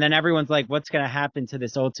discarded. And then everyone's like, what's going to happen to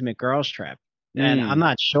this Ultimate Girls Trip? And I'm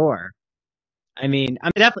not sure. I mean,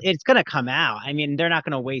 definitely it's going to come out. I mean, they're not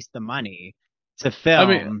going to waste the money to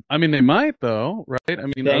film. I mean, they might though, right? I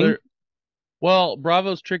mean, well,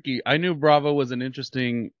 Bravo's tricky. I knew Bravo was an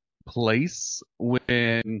interesting place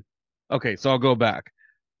okay, so I'll go back.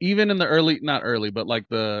 Even in the not early, but like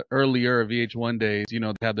the earlier VH1 days, they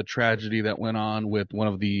had the tragedy that went on with one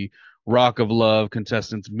of the Rock of Love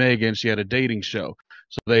contestants, Megan. She had a dating show.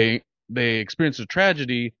 So they experienced a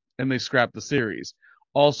tragedy and they scrapped the series.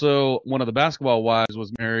 Also, one of the basketball wives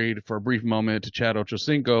was married for a brief moment to Chad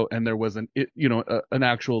Ochocinco, and there was an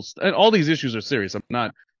actual, and all these issues are serious.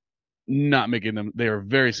 I'm not making them, they are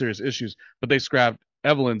very serious issues, but they scrapped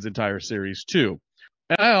Evelyn's entire series too.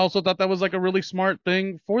 And I also thought that was like a really smart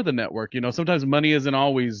thing for the network. Sometimes money isn't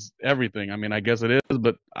always everything. I mean, I guess it is,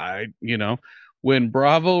 but when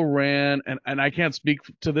Bravo ran, and I can't speak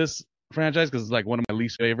to this franchise because it's like one of my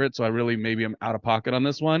least favorites, so maybe I'm out of pocket on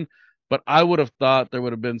this one, but I would have thought there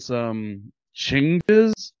would have been some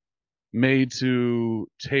changes made to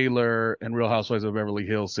Taylor and Real Housewives of Beverly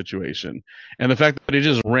Hills situation. And the fact that it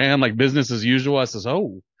just ran like business as usual, I says,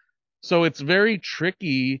 oh. So it's very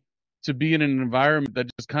tricky to be in an environment that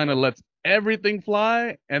just kind of lets everything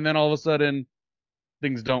fly, and then all of a sudden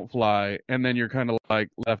things don't fly, and then you're kind of like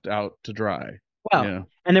left out to dry. Well, yeah.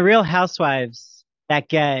 And the Real Housewives that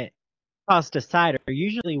get tossed aside are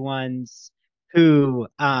usually ones who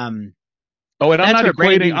and I'm not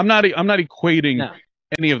equating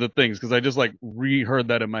any of the things because I just like reheard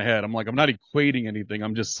that in my head. I'm like, I'm not equating anything.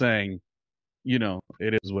 I'm just saying,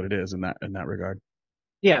 it is what it is in that regard.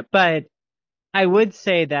 Yeah, but I would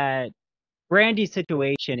say that Brandy's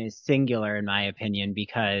situation is singular in my opinion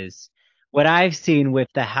because what I've seen with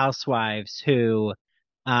the housewives who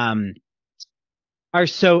are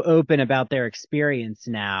so open about their experience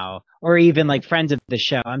now, or even like friends of the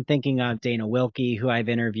show. I'm thinking of Dana Wilkie, who I've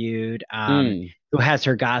interviewed, who has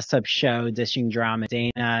her gossip show, Dishing Drama.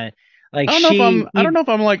 Dana, like I don't know if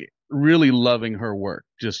I'm like really loving her work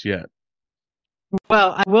just yet.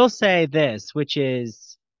 Well, I will say this, which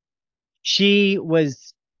is she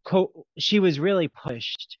was really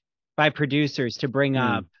pushed by producers to bring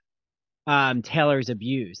up Taylor's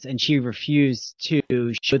abuse, and she refused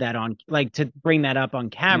to show that to bring that up on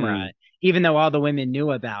camera, even though all the women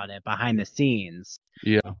knew about it behind the scenes.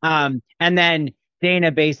 Yeah. And then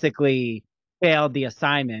Dana basically failed the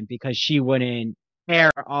assignment because she wouldn't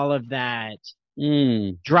air all of that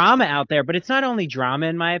drama out there. But it's not only drama,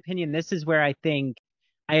 in my opinion. This is where I think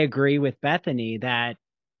I agree with Bethany that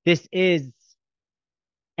this is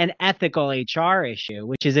an ethical HR issue,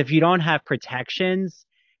 which is if you don't have protections,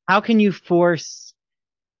 how can you force,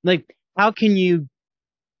 like, how can you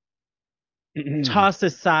toss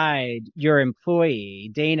aside your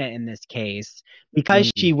employee, Dana in this case,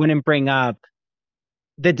 because she wouldn't bring up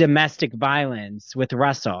the domestic violence with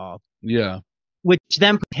Russell, Yeah. which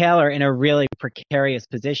then put Taylor in a really precarious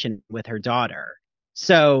position with her daughter.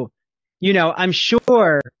 So, I'm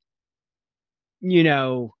sure, you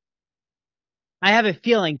know, I have a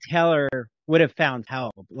feeling Taylor would have found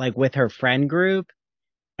help, like with her friend group.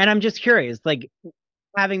 And I'm just curious, like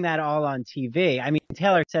having that all on TV. I mean,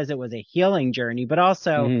 Taylor says it was a healing journey, but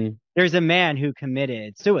also Mm-hmm. there's a man who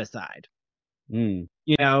committed suicide, Mm.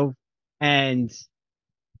 and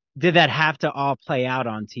did that have to all play out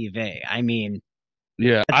on TV? I mean,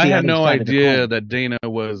 Yeah, that's I the had other no side of the idea coin. that Dana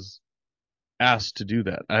was asked to do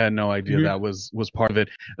that. I had no idea Mhm. that was part of it.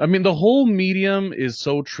 I mean, the whole medium is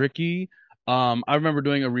so tricky. I remember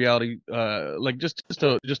doing a reality, like just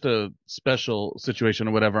a special situation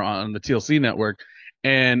or whatever on the TLC network,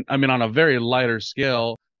 and I mean on a very lighter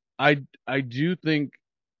scale, I do think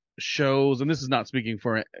shows, and this is not speaking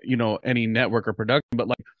for any network or production, but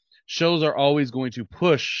like shows are always going to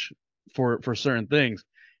push for certain things,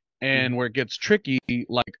 and where it gets tricky,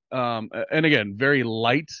 like and again, very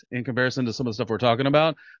light in comparison to some of the stuff we're talking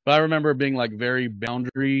about, but I remember being like very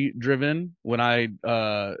boundary driven when I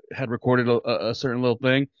had recorded a certain little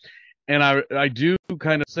thing, and I do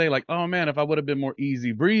kind of say like, oh man, if I would have been more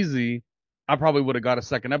easy breezy, I probably would have got a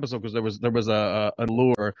second episode, because there was a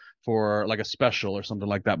lure for like a special or something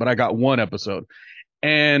like that, but I got one episode.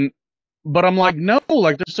 And but I'm like, no,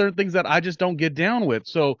 like there's certain things that I just don't get down with.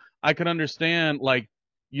 So I can understand, like,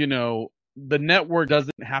 the network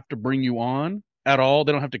doesn't have to bring you on at all.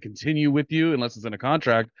 They don't have to continue with you unless it's in a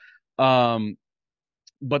contract. Um,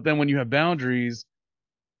 but then when you have boundaries,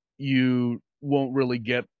 you won't really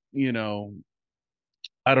get,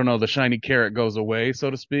 I don't know, the shiny carrot goes away, so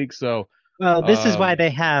to speak. So, Well, this is why um,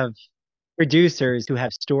 they have producers who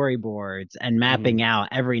have storyboards and mapping mhm. out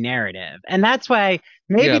every narrative. And that's why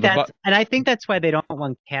Yeah, and I think that's why they don't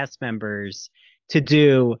want cast members to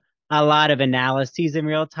do a lot of analyses in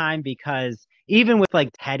real time, because even with like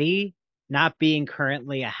Teddy not being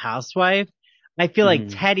currently a housewife, I feel like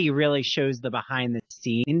mhm, Teddy really shows the behind the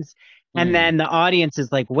scenes. And mhm. then the audience is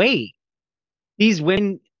like, wait, these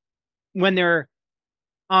women, when they're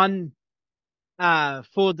on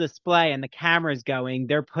full display and the camera's going,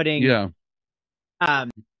 they're putting Yeah, um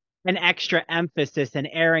an extra emphasis and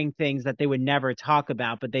airing things that they would never talk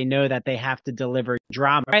about, but they know that they have to deliver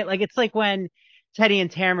drama, right? Like it's like when Teddy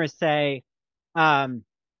and Tamara say, um,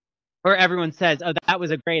 or everyone says, "Oh, that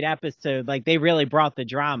was a great episode." Like they really brought the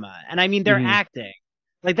drama, and I mean they're mhm, acting.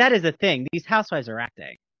 Like that is a thing. These housewives are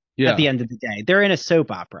acting. At yeah, the end of the day, they're in a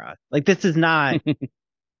soap opera. Like this is not.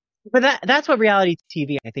 But that's what reality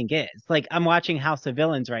TV I think is. Like I'm watching House of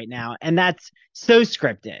Villains right now, and that's so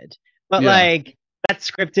scripted. But yeah, like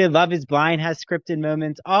that's scripted. Love is Blind has scripted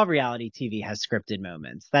moments. All reality TV has scripted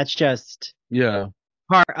moments. That's just yeah.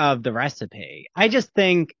 part of the recipe. I just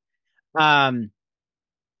think um,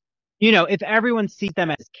 if everyone sees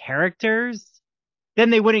them as characters, then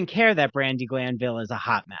they wouldn't care that Brandy Glanville is a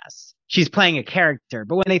hot mess. She's playing a character.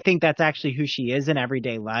 But when they think that's actually who she is in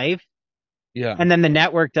everyday life, Yeah. and then the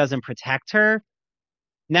network doesn't protect her,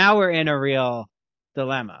 now we're in a real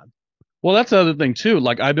dilemma. Well, that's the other thing too.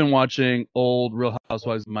 Like I've been watching old Real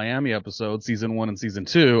Housewives of Miami episodes, season 1 and season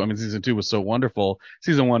 2. I mean, season 2 was so wonderful.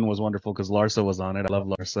 Season 1 was wonderful because Larsa was on it. I love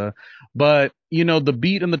Larsa. But, the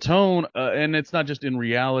beat and the tone, and it's not just in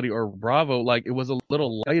reality or Bravo, like it was a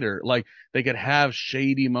little lighter. Like they could have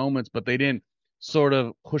shady moments, but they didn't sort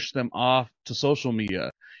of push them off to social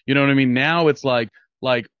media. You know what I mean? Now it's like,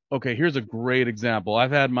 okay, here's a great example.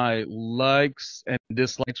 I've had my likes and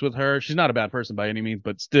dislikes with her. She's not a bad person by any means,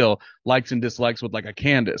 but still, likes and dislikes with like a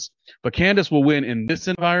Candace. But Candace will win in this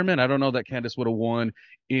environment. I don't know that Candace would have won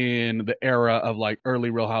in the era of like early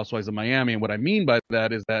Real Housewives of Miami. And what I mean by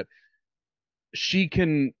that is that she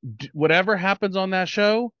can, whatever happens on that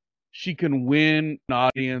show, she can win an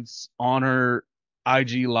audience on her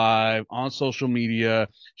IG live, on social media.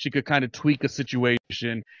 She could kind of tweak a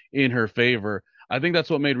situation in her favor. I think that's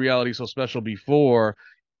what made reality so special before,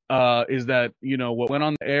 is that what went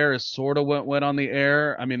on the air is sort of what went on the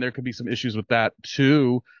air. I mean, there could be some issues with that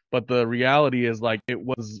too, but the reality is like it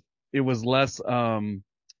was less I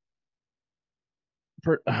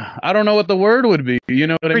don't know what the word would be, you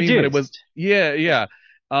know what I mean? But it was, Produced. yeah, yeah.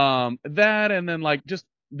 That, and then like just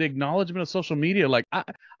the acknowledgement of social media. Like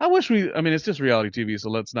I wish I mean, it's just reality TV, so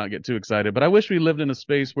let's not get too excited, but I wish we lived in a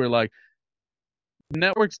space where like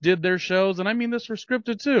networks did their shows, and I mean this for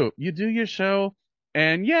scripted too. You do your show,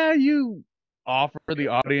 and yeah, you offer the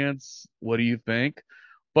audience, what do you think?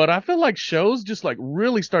 But I feel like shows just like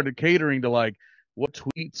really started catering to like what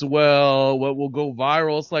tweets well, what will go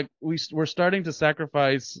viral. It's like we're starting to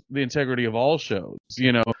sacrifice the integrity of all shows,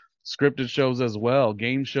 scripted shows as well,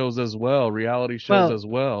 game shows as well, reality shows Well, as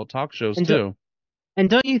well, talk shows and do, too. and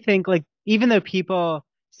don't you think like even though people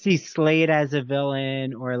see Slade as a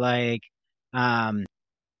villain or like um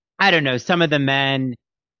I don't know, some of the men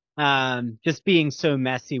just being so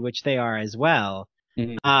messy, which they are as well.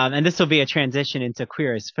 Mhm. And this will be a transition into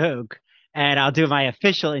Queer as Folk, and I'll do my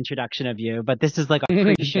official introduction of you, but this is like a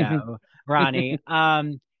pre-show, Ronnie.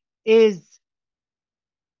 Is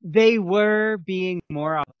they were being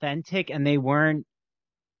more authentic and they weren't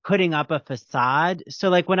putting up a facade. So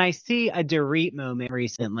like when I see a Dorit moment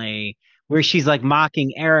recently where she's like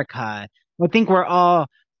mocking Erica, I think we're all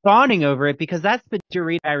fawning over it because that's the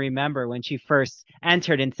Dorit I remember when she first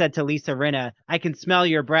entered and said to Lisa Rinna, "I can smell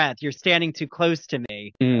your breath. You're standing too close to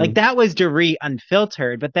me." Like Mm, that was Dorit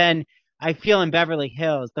unfiltered. But then I feel in Beverly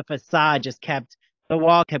Hills, the facade just kept, the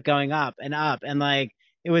wall kept going up and like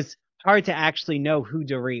it was hard to actually know who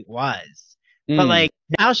Dorit was. But mm, like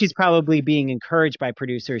now she's probably being encouraged by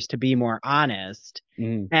producers to be more honest.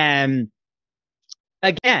 mm. And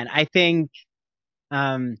again, I think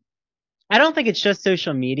um I don't think it's just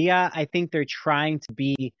social media. I think they're trying to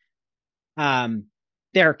be um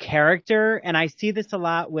their character. And I see this a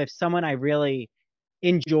lot with someone I really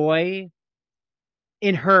enjoy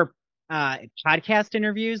in her podcast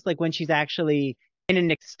interviews, like when she's actually in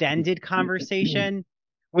an extended conversation,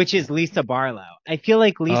 which is Lisa Barlow. I feel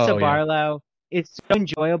like Lisa Oh yeah. Barlow is so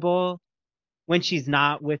enjoyable when she's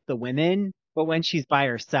not with the women, but when she's by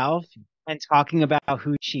herself and talking about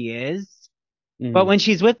who she is. But Mhm. when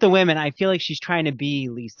she's with the women, I feel like she's trying to be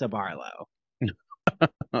Lisa Barlow.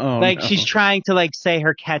 Oh Like she's no. trying to like say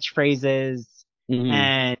her catchphrases Mhm.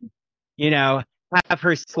 and, you know, have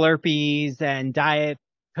her Slurpees and Diet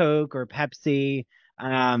Coke or Pepsi.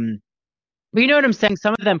 Um, but you know what I'm saying?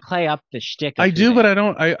 Some of them play up the shtick of I who do, they but I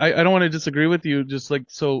don't. I don't want to disagree with you. Just like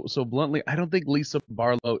so bluntly, I don't think Lisa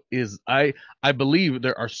Barlow is. I believe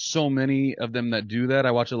there are so many of them that do that.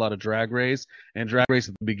 I watch a lot of Drag Race, and Drag Race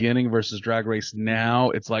at the beginning versus Drag Race now.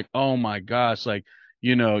 It's like, oh my gosh, like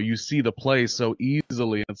you see the play so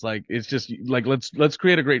easily. It's like it's just like let's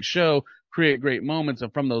create a great show, create great moments,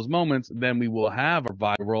 and from those moments, then we will have a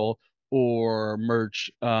viral or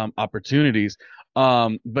merch opportunities.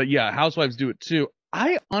 But yeah, Housewives do it too.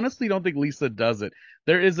 I honestly don't think Lisa does it.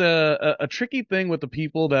 There is a tricky thing with the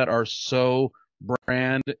people that are so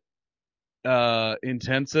brand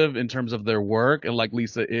intensive in terms of their work, and like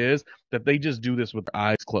Lisa is, that they just do this with their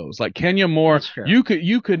eyes closed. Like Kenya Moore, That's true.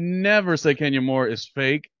 you could never say Kenya Moore is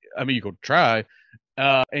fake. I mean, you could try.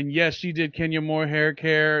 And yes, she did Kenya Moore hair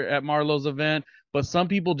care at Marlo's event, but some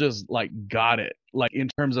people just like got it, like in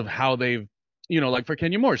terms of how they've, like for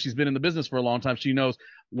Kenya Moore, she's been in the business for a long time. She knows,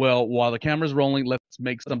 well, while the camera's rolling, let's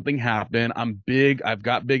make something happen. I'm big. I've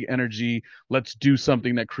got big energy. Let's do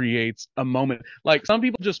something that creates a moment. Like some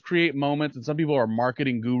people just create moments, and some people are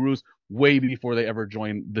marketing gurus way before they ever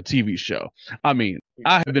join the TV show. I mean,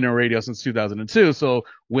 I have been in radio since 2002, so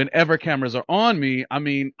whenever cameras are on me, I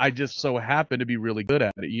mean, I just so happen to be really good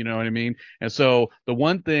at it. You know what I mean? And so the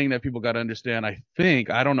one thing that people got to understand, I think,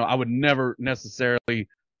 I don't know, I would never necessarily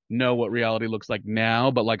know what reality looks like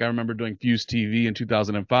now, but like I remember doing Fuse TV in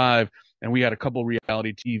 2005, and we had a couple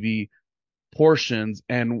reality TV portions,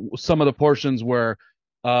 and some of the portions were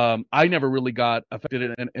I never really got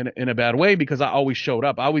affected in a bad way because I always showed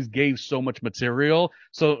up. I always gave so much material,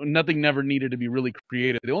 so nothing never needed to be really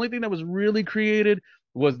created. The only thing that was really created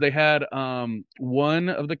was they had one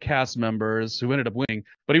of the cast members who ended up winning,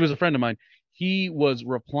 but he was a friend of mine. He was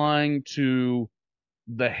replying to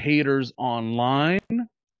the haters online,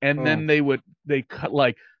 and Oh, then they cut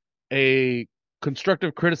like a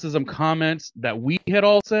constructive criticism comments that we had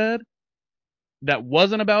all said that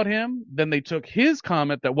wasn't about him. Then they took his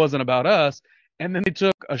comment that wasn't about us, and then they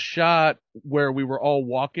took a shot where we were all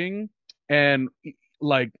walking, and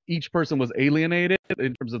like each person was alienated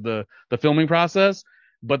in terms of the filming process.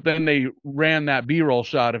 But then they ran that B-roll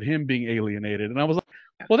shot of him being alienated, and I was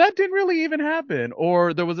like, well, that didn't really even happen.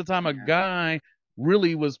 Or there was a time a yeah. guy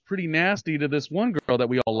really was pretty nasty to this one girl that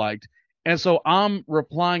we all liked, and so I'm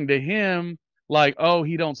replying to him like, oh,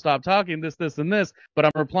 he don't stop talking, this, and this, but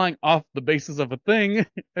I'm replying off the basis of a thing.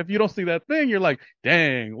 If you don't see that thing, you're like,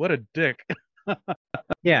 dang, what a dick.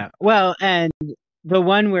 Yeah. Well, and the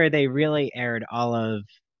one where they really aired all of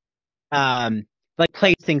like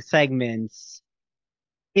placing segments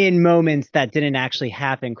in moments that didn't actually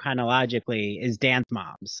happen chronologically is Dance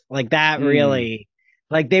Moms. Like that Mm, really,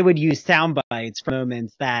 like they would use sound bites for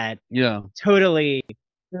moments that yeah. totally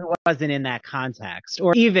wasn't in that context.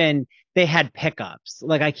 Or even they had pickups.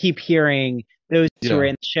 Like I keep hearing those who were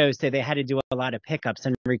in the show say they had to do a lot of pickups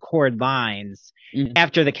and record lines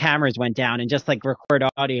after the cameras went down and just like record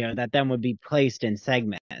audio that then would be placed in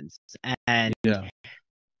segments. And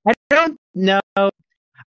I don't know.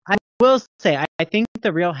 I will say, I think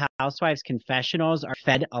the Real Housewives confessionals are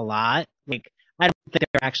fed a lot. Like, I don't think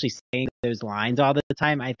they're actually saying those lines all the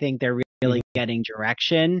time. I think they're really getting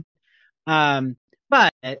direction.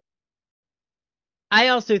 But I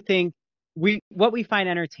also think what we find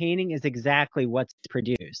entertaining is exactly what's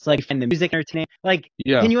produced. Like, find the music entertaining. Like,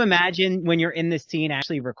 can you imagine when you're in the scene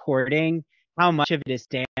actually recording how much of it is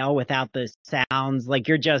stale without the sounds? Like,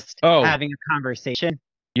 you're just having a conversation.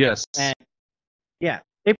 Yes. And yeah,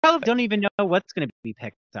 they probably don't even know what's going to be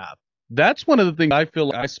picked up. That's one of the things I feel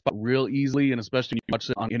like I spot real easily, and especially when you watch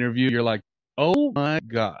it on interview, you're like, oh my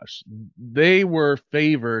gosh, they were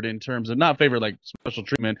favored in terms of, not favored like special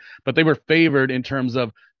treatment, but they were favored in terms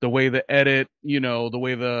of the way the edit, you know, the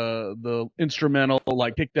way the instrumental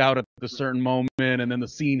like kicked out at the certain moment, and then the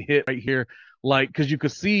scene hit right here, like, because you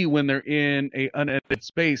could see when they're in a unedited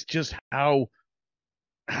space just how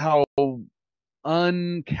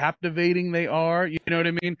uncaptivating they are, you know what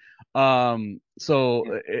I mean?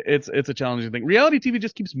 So it's a challenging thing. Reality TV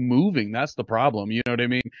just keeps moving. That's the problem, you know what I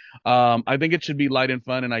mean? I think it should be light and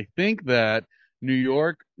fun, and I think that New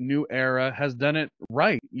York New Era has done it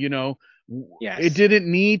right, you know. It didn't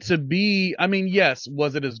need to be, I mean, yes,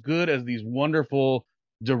 was it as good as these wonderful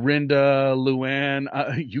Dorinda, Luann?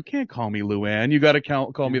 You can't call me Luann, you got to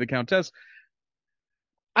call me the Countess.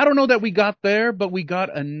 I don't know that we got there, but we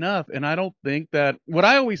got enough. And I don't think that, what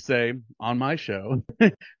I always say on my show,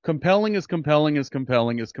 compelling is compelling is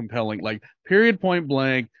compelling is compelling. Like, period, point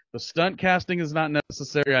blank. The stunt casting is not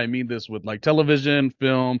necessary. I mean this with like television,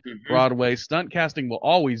 film, Broadway. Stunt casting will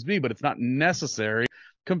always be, but it's not necessary.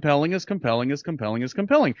 Compelling is compelling is compelling is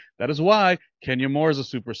compelling. That is why Kenya Moore is a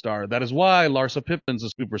superstar. That is why Larsa Pippen's a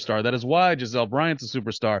superstar. That is why Giselle Bryant's a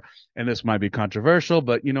superstar. And this might be controversial,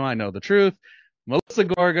 but you know, I know the truth. Melissa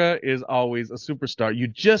Gorga is always a superstar. You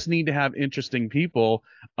just need to have interesting people.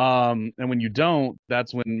 And when you don't,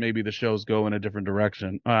 that's when maybe the shows go in a different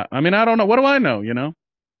direction. I mean, I don't know. What do I know, you know?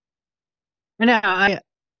 No, I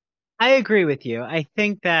agree with you. I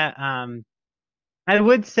think that I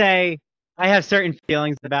would say I have certain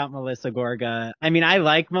feelings about Melissa Gorga. I mean, I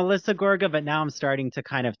like Melissa Gorga, but now I'm starting to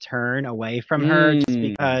kind of turn away from her just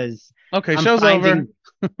because show's over.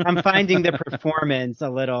 I'm finding the performance a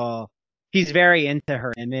little, she's very into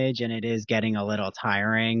her image and it is getting a little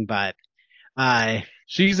tiring, but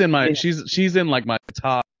she's in like my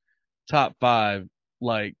top 5,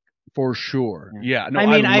 like, for sure. Yeah. No, I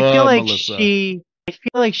mean, I feel like Melissa. I feel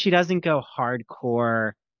like she doesn't go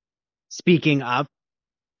hardcore speaking up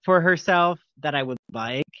for herself that I would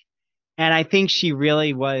like. And I think she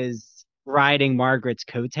really was riding Margaret's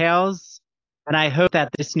coattails. And I hope that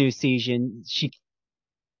this new season she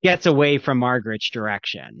gets away from Margaret's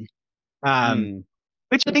direction.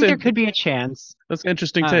 Which I think there could be a chance. That's an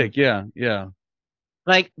interesting take. Yeah.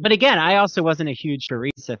 Like, but again, I also wasn't a huge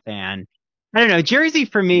Teresa fan. I don't know. Jersey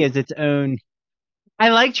for me is its own. I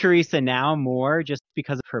like Teresa now more just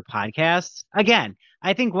because of her podcasts. Again,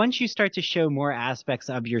 I think once you start to show more aspects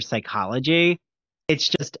of your psychology, it's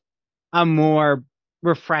just a more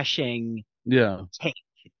refreshing take.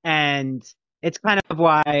 And it's kind of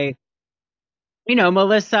why, you know,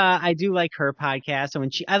 Melissa, I do like her podcast.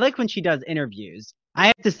 And I like when she does interviews. I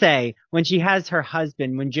have to say, when she has her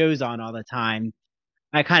husband, when Joe's on all the time,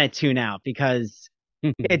 I kind of tune out because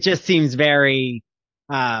it just seems very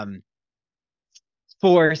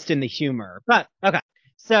forced in the humor. But okay.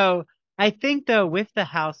 So I think though with the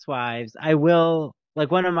Housewives, I will, like,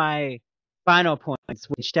 one of my final points,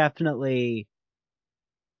 which definitely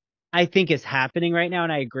I think is happening right now,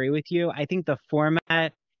 and I agree with you. I think the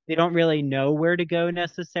format, they don't really know where to go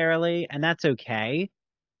necessarily, and that's okay.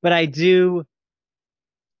 But I do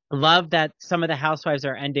love that some of the Housewives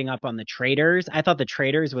are ending up on The Traitors. I thought The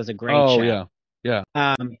Traitors was a great show. Yeah.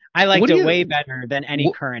 I liked it way better than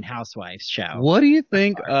any current Housewives show. What do you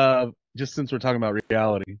think of, just since we're talking about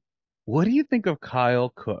reality, what do you think of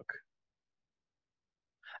Kyle Cook?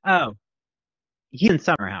 Oh, he's in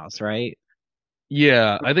Summer House, right?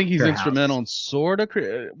 Yeah, I think he's instrumental in sort of,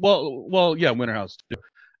 yeah, Winter House too.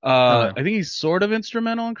 I think he's sort of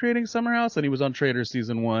instrumental in creating Summer House, and he was on Traitors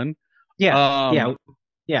season 1. Yeah,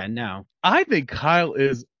 no. I think Kyle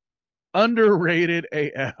is underrated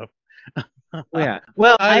AF. Yeah.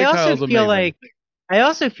 Well, I also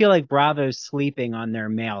feel like Bravo's sleeping on their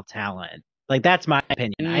male talent. Like, that's my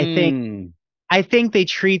opinion. I think they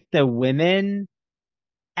treat the women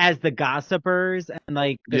as the gossipers and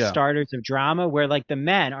like the Yeah. starters of drama, where like the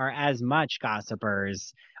men are as much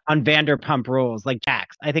gossipers on Vanderpump Rules, like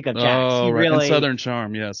Jax. I think of Jax. Oh, He right. And really, Southern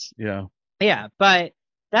Charm, yes. Yeah. yeah, but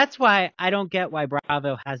that's why I don't get why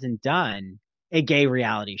Bravo hasn't done a gay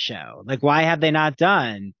reality show. Like, why have they not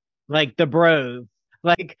done like the Bros,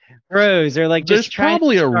 like Bros, or like There's just trying to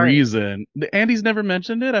probably a start? reason. Andy's never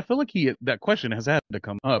mentioned it. I feel like that question has had to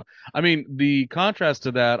come up. I mean, the contrast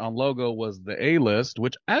to that on Logo was the A-list,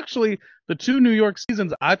 which actually the 2 New York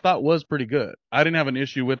seasons I thought was pretty good. I didn't have an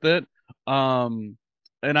issue with it.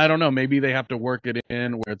 And I don't know, maybe they have to work it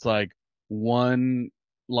in where it's like one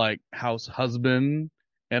like house husband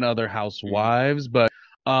and other housewives, but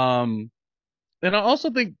um and I also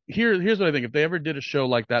think here's what I think. If they ever did a show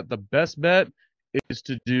like that, the best bet is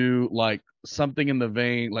to do like something in the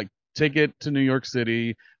vein, like take it to New York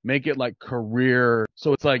City, make it like career.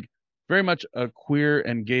 So it's like very much a queer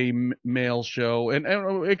and gay male show, and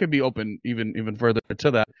it could be open even further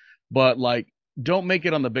to that. But like, don't make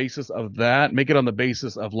it on the basis of that. Make it on the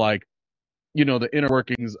basis of like, the inner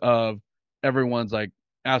workings of everyone's like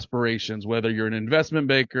aspirations, whether you're an investment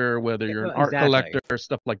banker, whether you're an art Exactly. collector,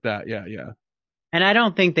 stuff like that. Yeah, yeah. And I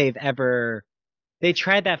don't think they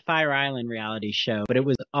tried that Fire Island reality show, but it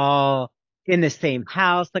was all in the same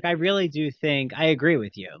house. Like, I really do think I agree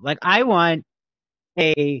with you. Like, I want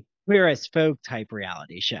a Queer as Folk type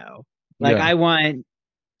reality show. Like, Yeah. I want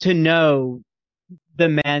to know the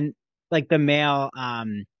men, like the male,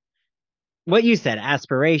 what you said,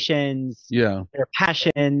 aspirations, Yeah. their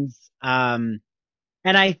passions. And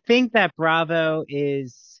I think that Bravo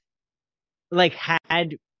is like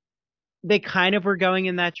they kind of were going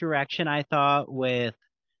in that direction, I thought, with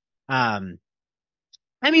I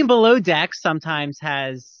mean, Below Deck sometimes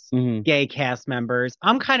has Hmm. gay cast members.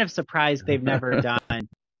 I'm kind of surprised they've never done,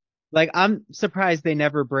 like, I'm surprised they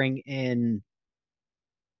never bring in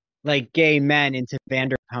like gay men into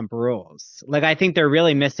Vanderpump Rules. Like, I think they're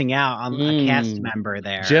really missing out on a cast Mm. member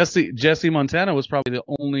there. Jesse Montana was probably the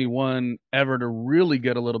only one ever to really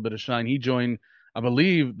get a little bit of shine. He joined, I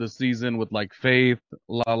believe, the season with like Faith,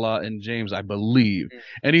 Lala, and James, I believe.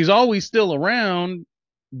 And he's always still around,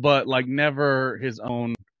 but like never his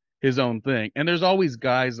own thing. And there's always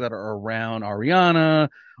guys that are around Ariana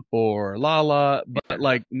or Lala, but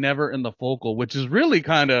like never in the focal, which is really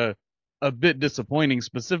kind of a bit disappointing,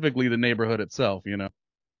 specifically the neighborhood itself.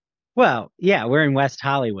 Well, yeah, we're in West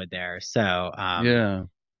Hollywood there. So, Yeah.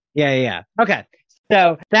 yeah. Okay.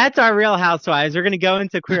 So that's our Real Housewives. We're going to go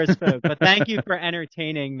into Queer as Folk, but thank you for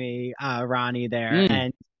entertaining me, Ronnie, there. Mm.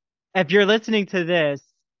 And if you're listening to this,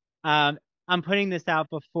 I'm putting this out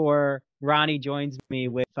before Ronnie joins me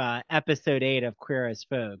with episode 8 of Queer as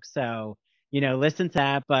Folk. So, listen to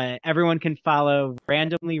that. But everyone can follow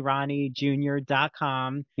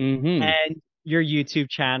randomlyronniejr.com Hmm. and your YouTube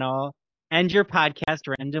channel and your podcast,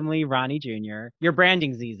 Randomly Ronnie Jr. Your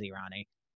branding's easy, Ronnie.